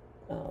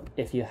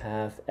if you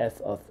have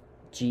f of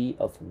g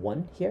of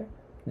 1 here,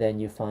 then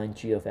you find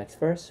g of x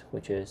first,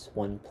 which is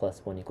 1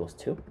 plus 1 equals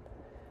 2,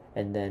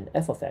 and then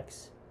f of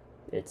x,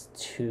 it's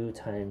 2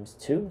 times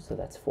 2, so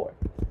that's 4.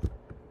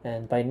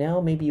 And by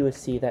now, maybe you would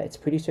see that it's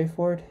pretty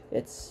straightforward.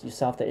 You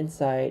solve the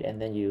inside and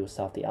then you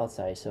solve the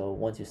outside. So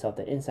once you solve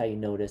the inside, you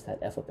notice that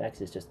f of x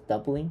is just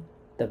doubling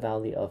the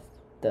value of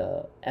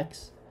the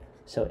x.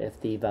 So if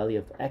the value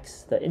of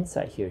x, the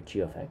inside here, g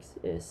of x,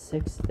 is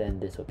 6, then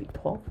this would be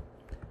 12.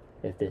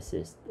 If this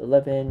is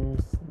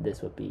 11,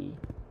 this would be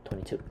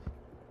 22.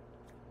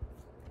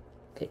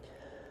 Okay,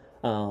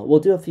 we'll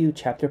do a few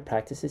chapter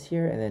practices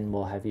here, and then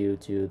we'll have you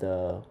do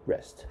the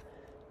rest.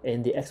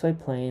 In the xy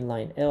plane,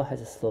 line L has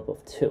a slope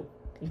of 2.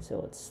 Okay,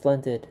 so it's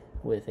slanted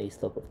with a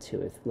slope of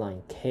 2. If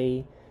line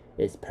K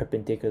is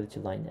perpendicular to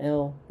line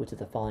L, which is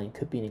the following,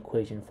 could be an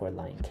equation for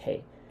line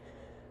K.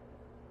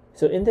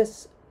 So in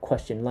this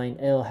question, line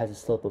L has a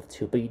slope of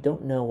 2, but you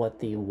don't know what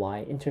the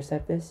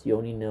y-intercept is. You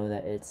only know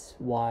that it's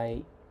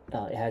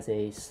it has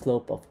a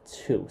slope of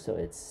 2. So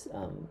it's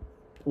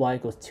y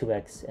equals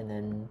 2x, and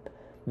then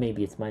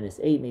maybe it's minus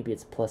 8, maybe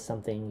it's plus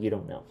something, you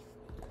don't know.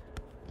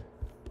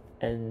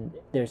 And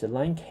there's a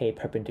line K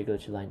perpendicular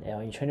to line L,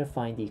 and you're trying to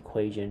find the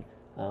equation,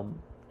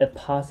 a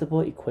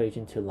possible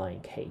equation to line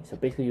K. So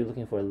basically you're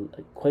looking for an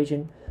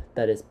equation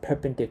that is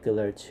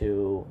perpendicular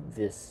to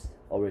this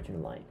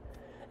original line.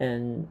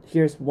 And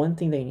here's one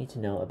thing that you need to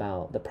know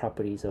about the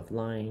properties of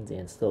lines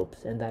and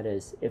slopes, and that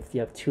is, if you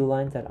have two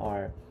lines that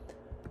are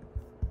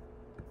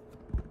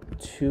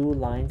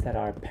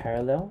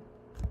parallel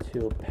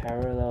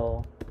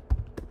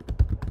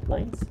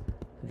lines,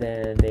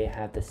 then they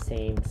have the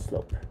same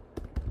slope.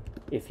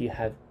 If you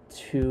have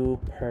two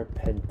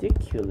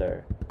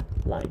perpendicular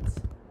lines,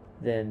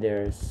 then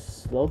their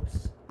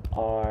slopes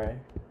are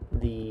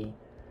the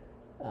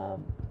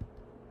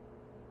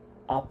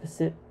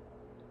opposite,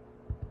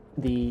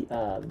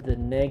 the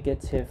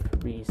negative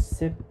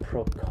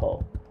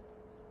reciprocal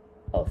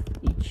of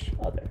each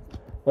other.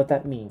 What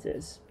that means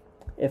is,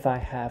 if I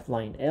have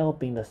line L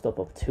being the slope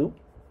of 2,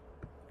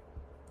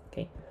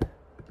 okay,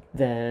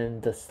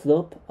 then the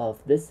slope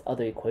of this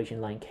other equation,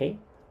 line K,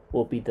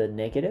 will be the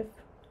negative.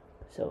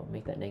 So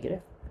make that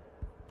negative.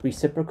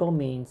 Reciprocal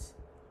means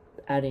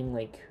adding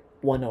like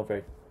 1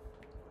 over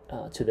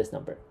to this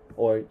number.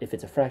 Or if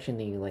it's a fraction,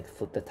 then you like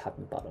flip the top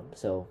and bottom.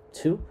 So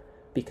 2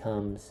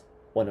 becomes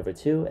 1 over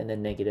 2, and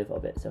then negative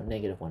of it. So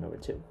negative 1 over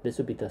 2. This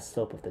would be the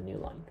slope of the new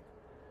line.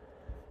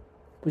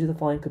 Which of the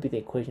following could be the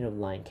equation of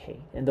line K?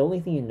 And the only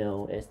thing you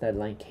know is that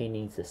line K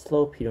needs the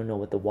slope. You don't know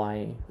what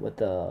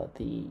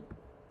the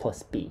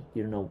plus b.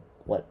 You don't know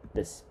what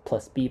this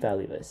plus b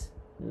value is.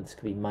 This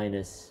could be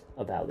minus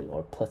a value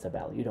or plus a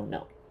value. You don't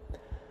know.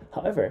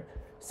 However,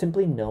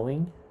 simply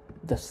knowing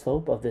the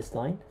slope of this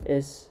line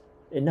is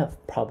enough,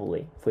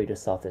 probably, for you to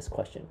solve this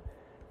question.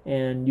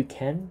 And you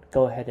can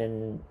go ahead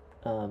and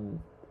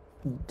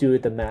do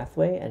it the math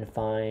way and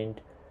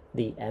find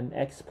the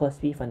mx plus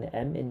b, find the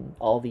m in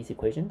all these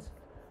equations.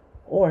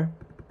 Or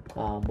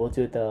we'll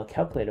do it the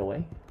calculator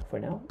way for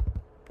now.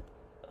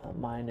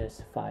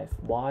 Minus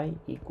 5y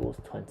equals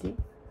 20.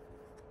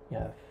 You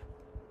have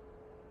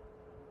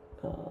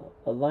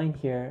a line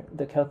here.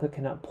 The calculator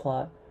cannot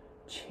plot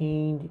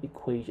chained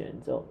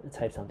equations. Oh, I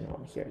typed something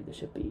wrong here. This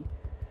should be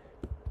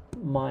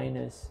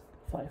minus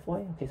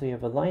 5y. Okay, so you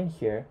have a line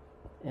here,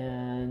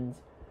 and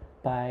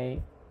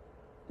by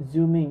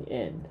zooming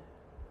in,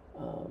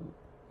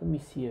 let me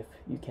see if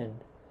you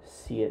can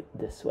see it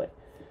this way.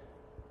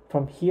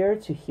 From here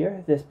to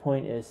here, this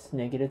point is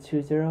negative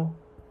 2, 0,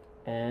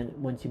 and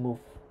once you move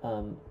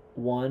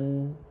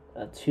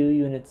 2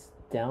 units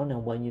down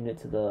and 1 unit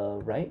to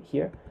the right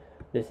here,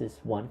 this is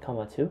 1,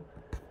 2.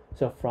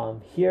 So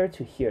from here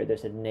to here,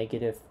 there's a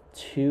negative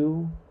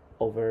 2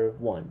 over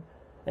 1.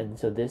 And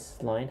so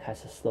this line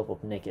has a slope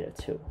of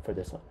 -2 for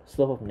this one,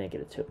 slope of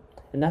 -2.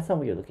 And that's not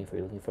what you're looking for.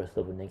 You're looking for a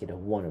slope of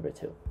 -1 over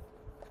 2.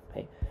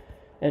 Okay,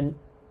 and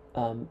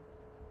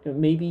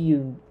maybe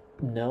you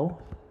know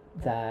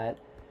that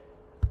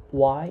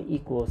y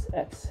equals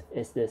x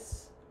is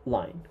this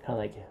line, kind of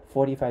like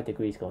 45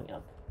 degrees going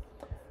up,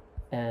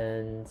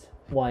 and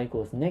y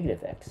equals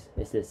 -x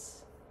is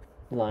this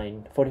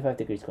line 45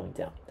 degrees going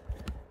down.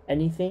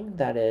 Anything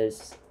that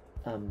is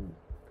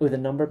with a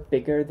number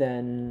bigger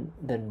than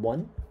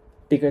 1,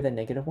 bigger than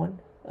 -1,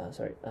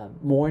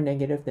 more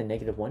negative than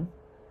 -1,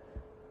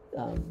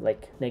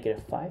 like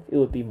 -5, it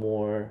would be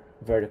more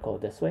vertical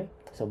this way,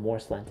 so more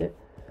slanted.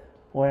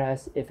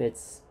 Whereas if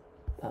it's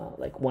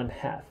like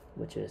 1/2,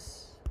 which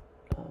is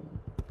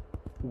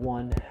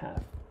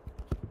 1/2,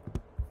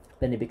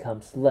 then it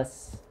becomes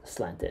less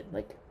slanted,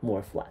 like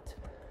more flat.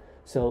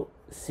 So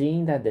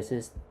seeing that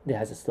it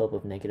has a slope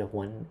of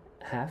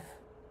 -1/2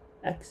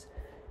 x,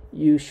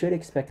 you should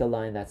expect a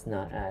line that's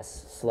not as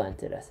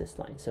slanted as this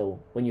line. So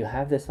when you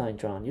have this line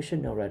drawn, you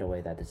should know right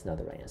away that it's not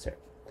the right answer.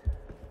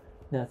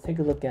 Now take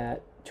a look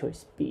at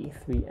choice B,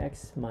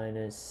 3x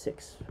minus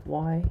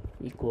 6y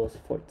equals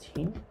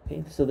 14.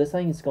 Okay, so this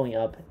line is going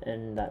up,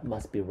 and that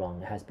must be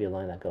wrong. It has to be a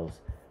line that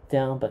goes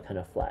down but kind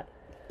of flat.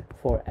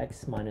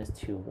 4x minus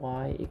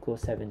 2y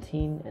equals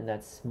 17, and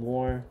that's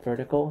more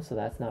vertical, so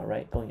that's not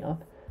right, going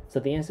up. So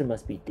the answer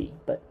must be D,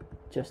 but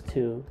just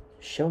to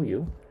show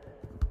you,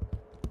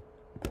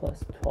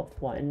 plus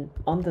 12y. And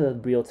on the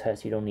real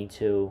test, you don't need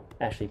to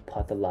actually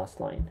plot the last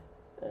line.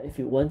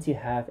 Once you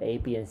have A,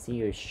 B, and C,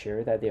 you're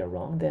sure that they are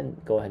wrong,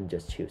 then go ahead and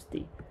just choose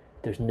D.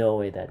 There's no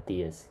way that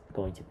D is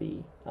going to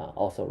be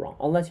also wrong,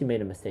 unless you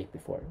made a mistake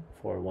before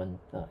for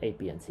A,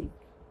 B, and C.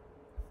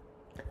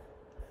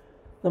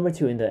 Number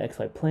 2, in the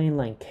xy plane,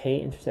 line K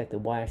intersects the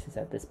y-axis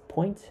at this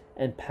point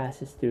and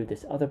passes through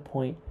this other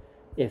point.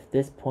 If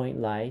this point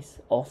lies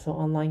also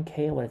on line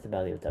K, what is the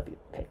value of W?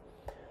 Okay,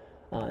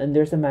 and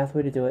there's a math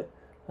way to do it.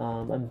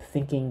 I'm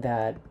thinking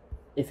that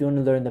if you want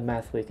to learn the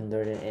math way, you can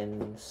learn it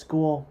in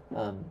school.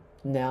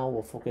 Now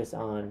we'll focus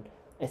on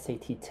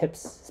SAT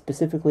tips,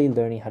 specifically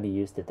learning how to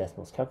use the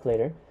Desmos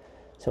calculator.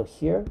 So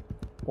here,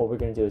 what we're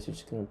going to do is we're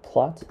just going to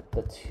plot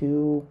the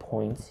 2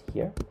 points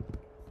here.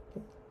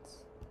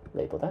 Let's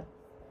label that.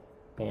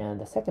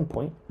 And the second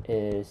point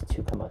is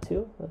 2,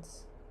 2.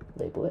 Let's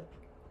label it.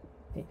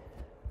 Okay.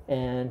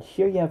 And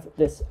here you have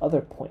this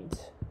other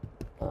point,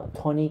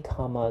 20,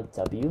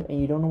 W, and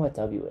you don't know what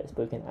W is,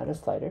 but we can add a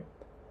slider.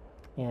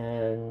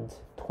 And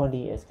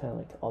 20 is kind of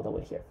like all the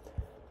way here.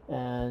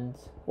 And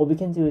what we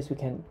can do is we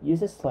can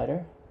use a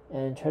slider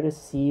and try to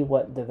see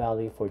what the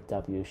value for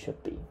W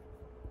should be.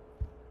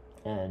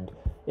 And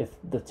if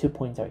the 2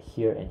 points are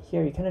here and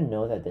here, you kind of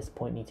know that this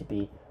point needs to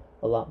be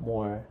a lot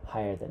more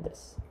higher than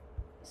this.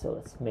 So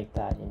let's make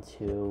that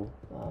into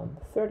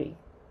 30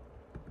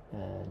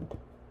 and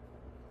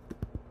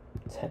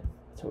 10.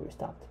 That's where we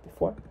stopped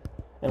before.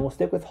 And we'll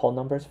stick with whole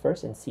numbers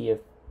first and see if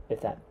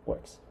that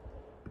works.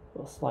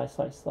 We'll slide.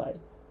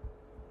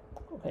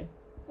 Okay,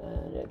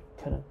 and it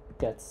kind of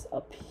gets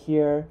up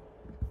here,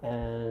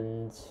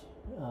 and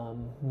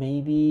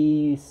maybe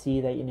you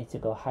see that you need to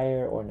go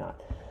higher or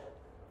not.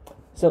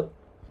 So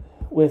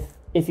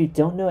if you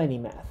don't know any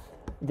math,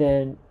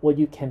 then what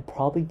you can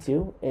probably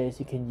do is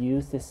you can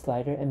use this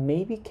slider and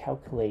maybe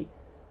calculate,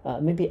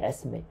 maybe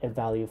estimate a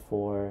value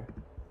for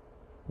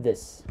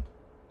this,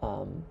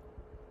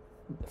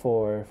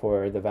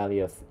 for the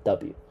value of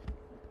W.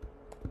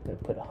 I'm going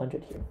to put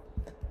 100 here.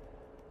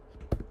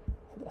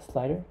 The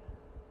slider,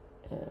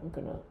 and I'm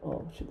gonna,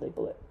 should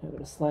label it. I'm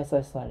gonna slide.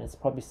 It's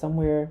probably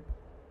somewhere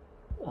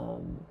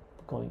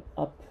going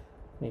up,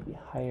 maybe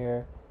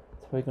higher.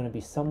 It's probably going to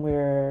be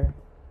somewhere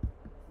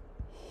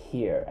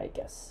here, I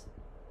guess,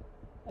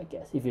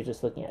 if you're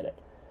just looking at it.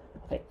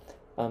 Okay,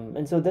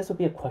 and so this will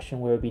be a question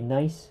where it would be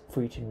nice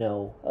for you to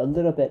know a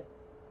little bit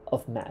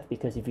of math,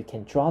 because if you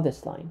can draw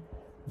this line,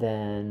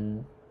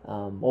 then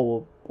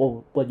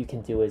what you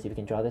can do is, if you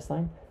can draw this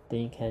line, then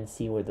you can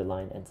see where the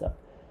line ends up.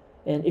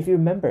 And if you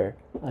remember,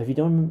 if you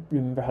don't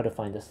remember how to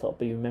find the slope,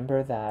 but you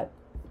remember that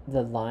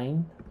the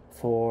line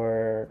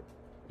for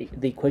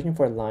the equation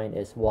for a line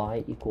is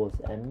y equals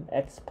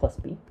mx plus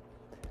b,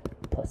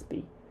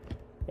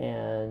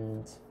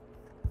 and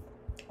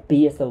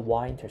b is the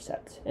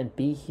y-intercept, and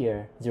b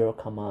here 0,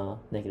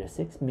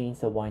 -6 means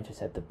the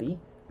y-intercept of b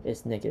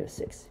is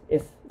 -6.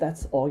 If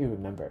that's all you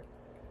remember,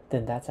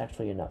 then that's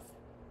actually enough,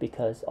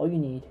 because all you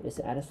need is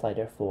to add a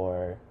slider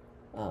for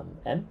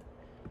m.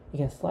 You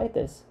can slide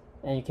this,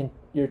 and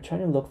you're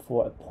trying to look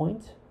for a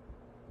point,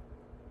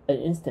 an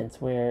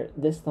instance where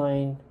this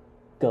line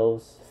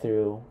goes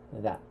through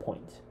that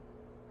point,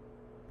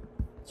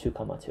 2,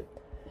 2.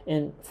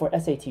 And for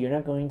SAT, you're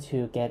not going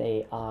to get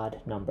a odd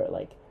number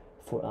like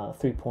for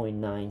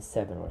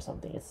 3.97 or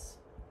something. It's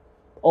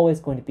always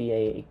going to be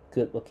a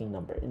good-looking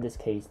number. In this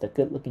case, the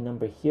good-looking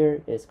number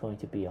here is going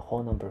to be a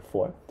whole number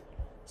 4.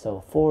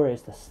 So 4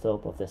 is the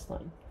slope of this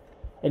line.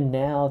 And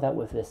now that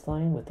with this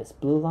line, with this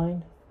blue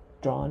line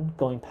drawn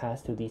going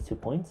past through these 2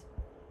 points,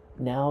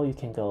 now you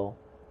can go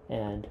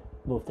and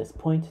move this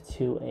point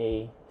to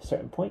a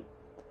certain point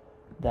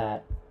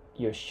that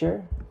you're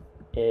sure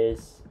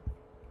is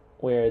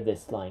where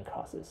this line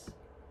crosses.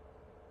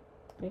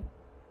 Okay.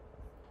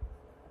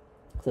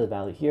 So the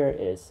value here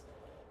is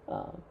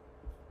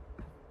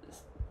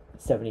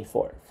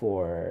 74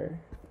 for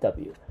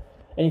W.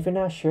 And if you're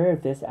not sure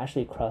if this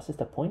actually crosses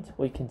the point,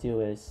 what you can do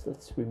is,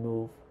 let's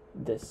remove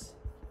this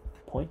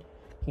point.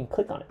 You can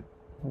click on it.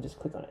 You can just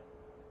click on it.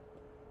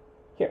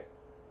 Here,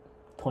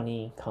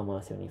 20,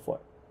 74.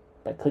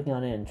 By clicking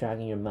on it and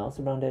dragging your mouse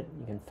around it,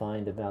 you can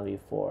find the value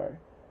for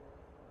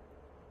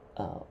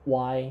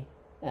y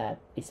at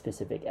a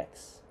specific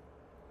x.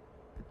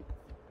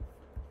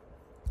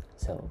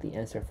 So the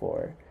answer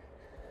for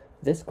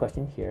this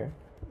question here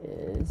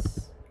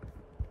is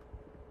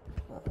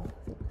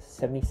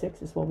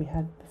 76 is what we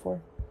had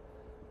before.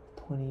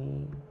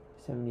 20,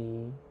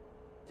 70,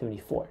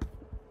 74.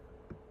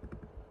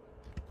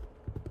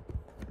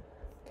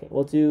 Okay,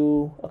 we'll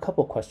do a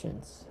couple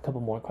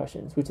more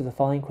questions. Which of the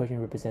following equation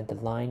represent the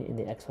line in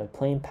the xy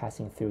plane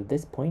passing through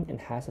this point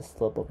and has a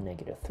slope of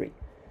 -3?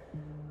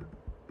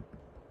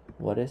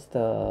 What is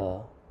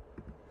the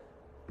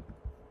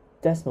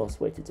decimals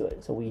way to do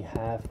it? So we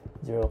have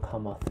 0,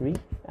 3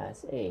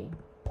 as a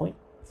point.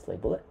 Let's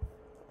label it.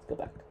 Let's go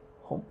back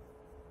home.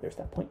 There's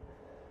that point.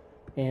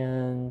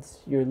 And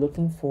you're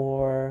looking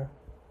for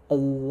a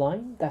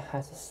line that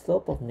has a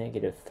slope of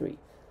 -3.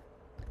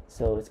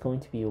 So it's going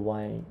to be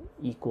y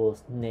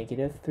equals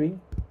 -3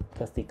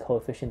 because the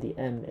coefficient, the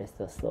m, is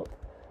the slope,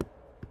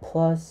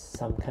 plus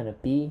some kind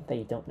of b that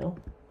you don't know.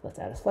 Let's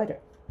add a slider.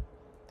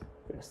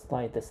 We're going to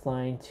slide this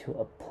line to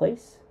a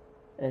place,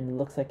 and it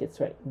looks like it's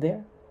right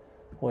there,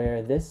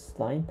 where this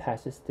line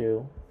passes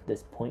through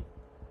this point,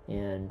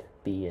 and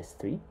b is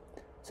 3.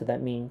 So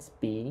that means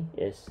b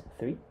is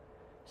 3.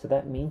 So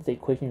that means the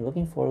equation you're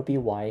looking for will be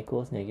y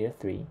equals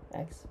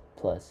 -3x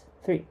plus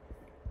 3.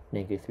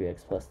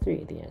 -3x plus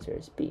 3, the answer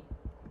is B.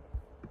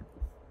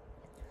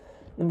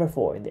 Number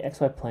 4, in the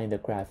xy plane, the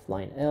graph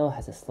line L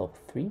has a slope of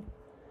 3.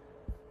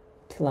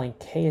 Line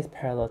K is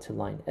parallel to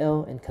line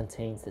L and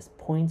contains this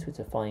point, which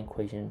the following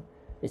equation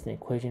is an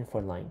equation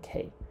for line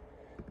K.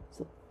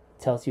 So it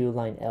tells you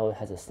line L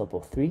has a slope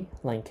of 3.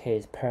 Line K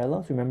is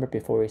parallel. Remember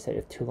before we said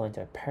if two lines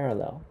are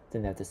parallel,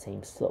 then they have the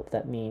same slope.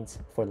 That means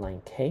for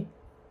line K,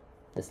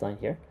 this line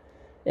here,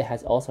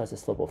 it also has a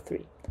slope of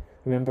 3.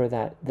 Remember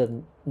that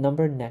the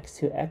number next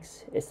to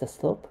x is the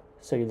slope,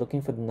 so you're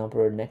looking for the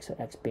number next to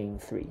x being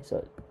 3.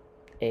 So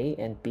A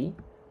and B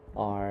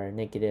are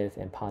negative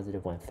and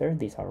positive 1/3.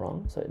 These are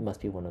wrong, so it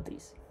must be one of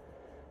these.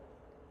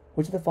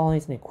 Which of the following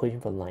is an equation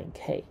for line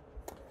K?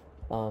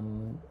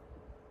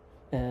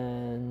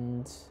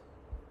 And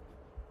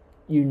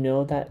you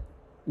know that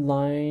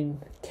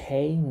line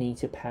K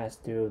needs to pass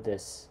through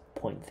this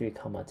point 3,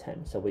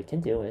 10. So what we can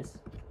do is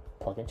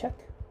plug and check.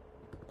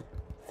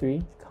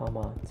 3,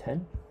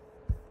 10.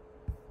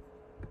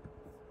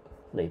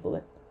 Label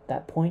it.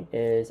 That point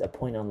is a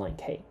point on line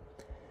K.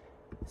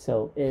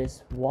 So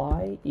is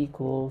y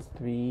equals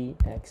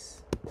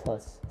 3x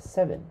plus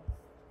 7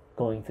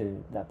 going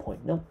through that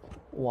point? Nope.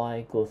 Y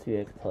equals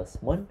 3x plus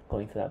 1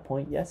 going through that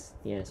point? Yes.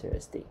 The answer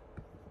is D.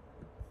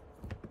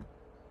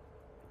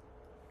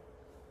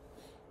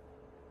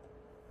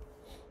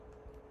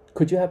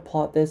 Could you have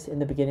plotted this in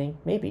the beginning?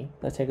 Maybe.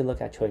 Let's take a look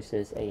at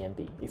choices A and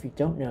B. If you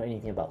don't know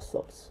anything about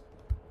slopes,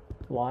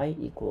 y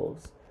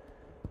equals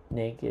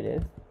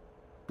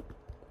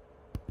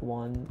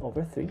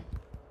 -1/3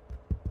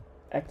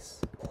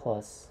 x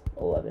plus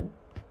 11.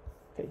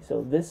 Okay,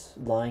 so this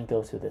line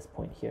goes to this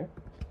point here.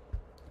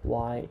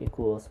 Y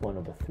equals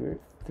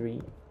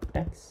 1/3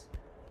 x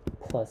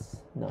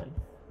plus 9.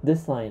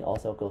 This line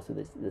also goes to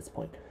this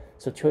point.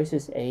 So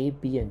choices A,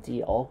 B, and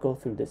D all go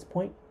through this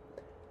point,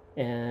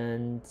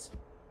 and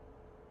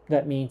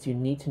that means you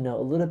need to know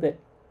a little bit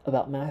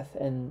about math,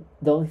 and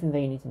the only thing that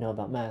you need to know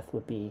about math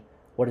would be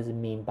what does it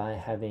mean by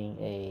having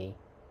a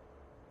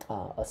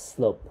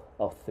slope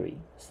of 3.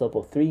 Slope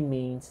of 3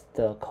 means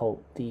the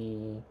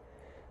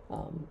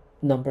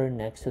number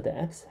next to the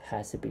x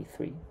has to be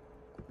 3.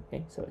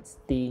 Okay, so it's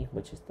D,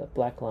 which is the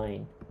black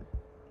line,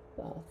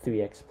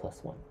 3x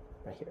plus 1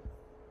 right here.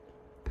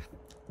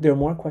 There are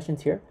more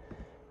questions here,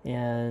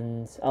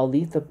 and I'll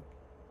leave the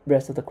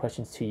rest of the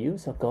questions to you,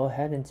 so go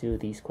ahead and do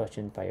these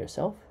questions by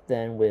yourself.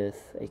 Then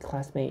with a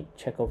classmate,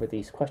 check over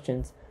these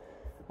questions,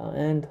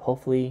 and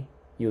hopefully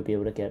you'll be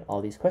able to get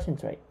all these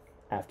questions right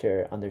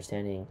after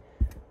understanding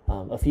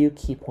a few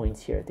key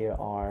points here. There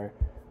are,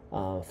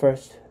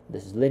 first,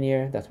 this is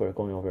linear, that's what we're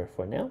going over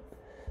for now.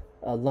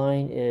 A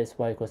line is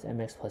y equals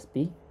mx plus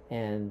b,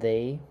 and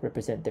they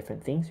represent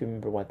different things.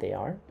 Remember what they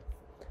are.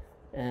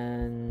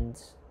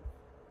 And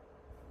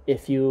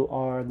if you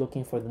are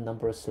looking for the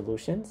number of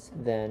solutions,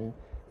 then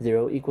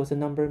 0 equals a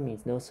number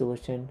means no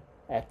solution,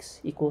 x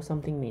equals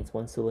something means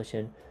one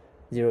solution,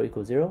 0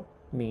 equals 0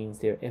 means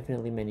there are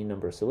infinitely many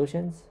number of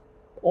solutions,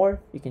 or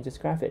you can just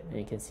graph it and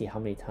you can see how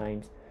many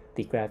times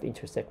the graph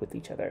intersect with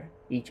each other.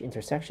 Each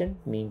intersection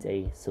means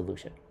a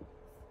solution.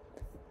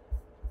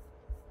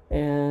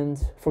 And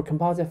for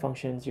composite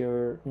functions,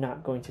 you're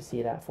not going to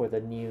see that for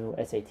the new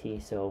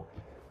SAT, so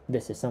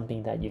this is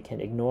something that you can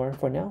ignore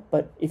for now.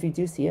 But if you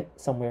do see it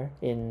somewhere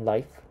in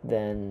life,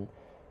 then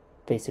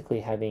basically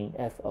having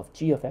f of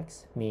g of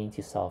x, meaning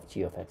to solve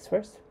g of x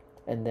first,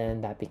 and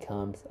then that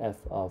becomes f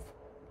of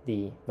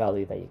the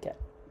value that you get.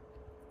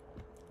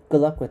 Good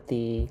luck with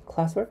the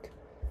classwork,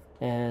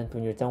 and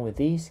when you're done with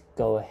these,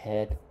 go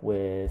ahead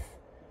with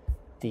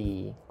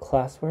the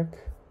classwork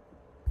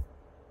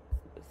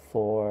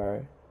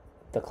for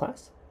the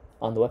class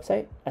on the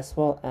website, as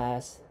well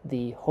as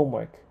the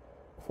homework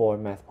for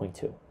Math Point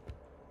 2.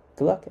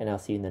 Good luck, and I'll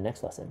see you in the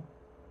next lesson.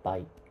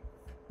 Bye.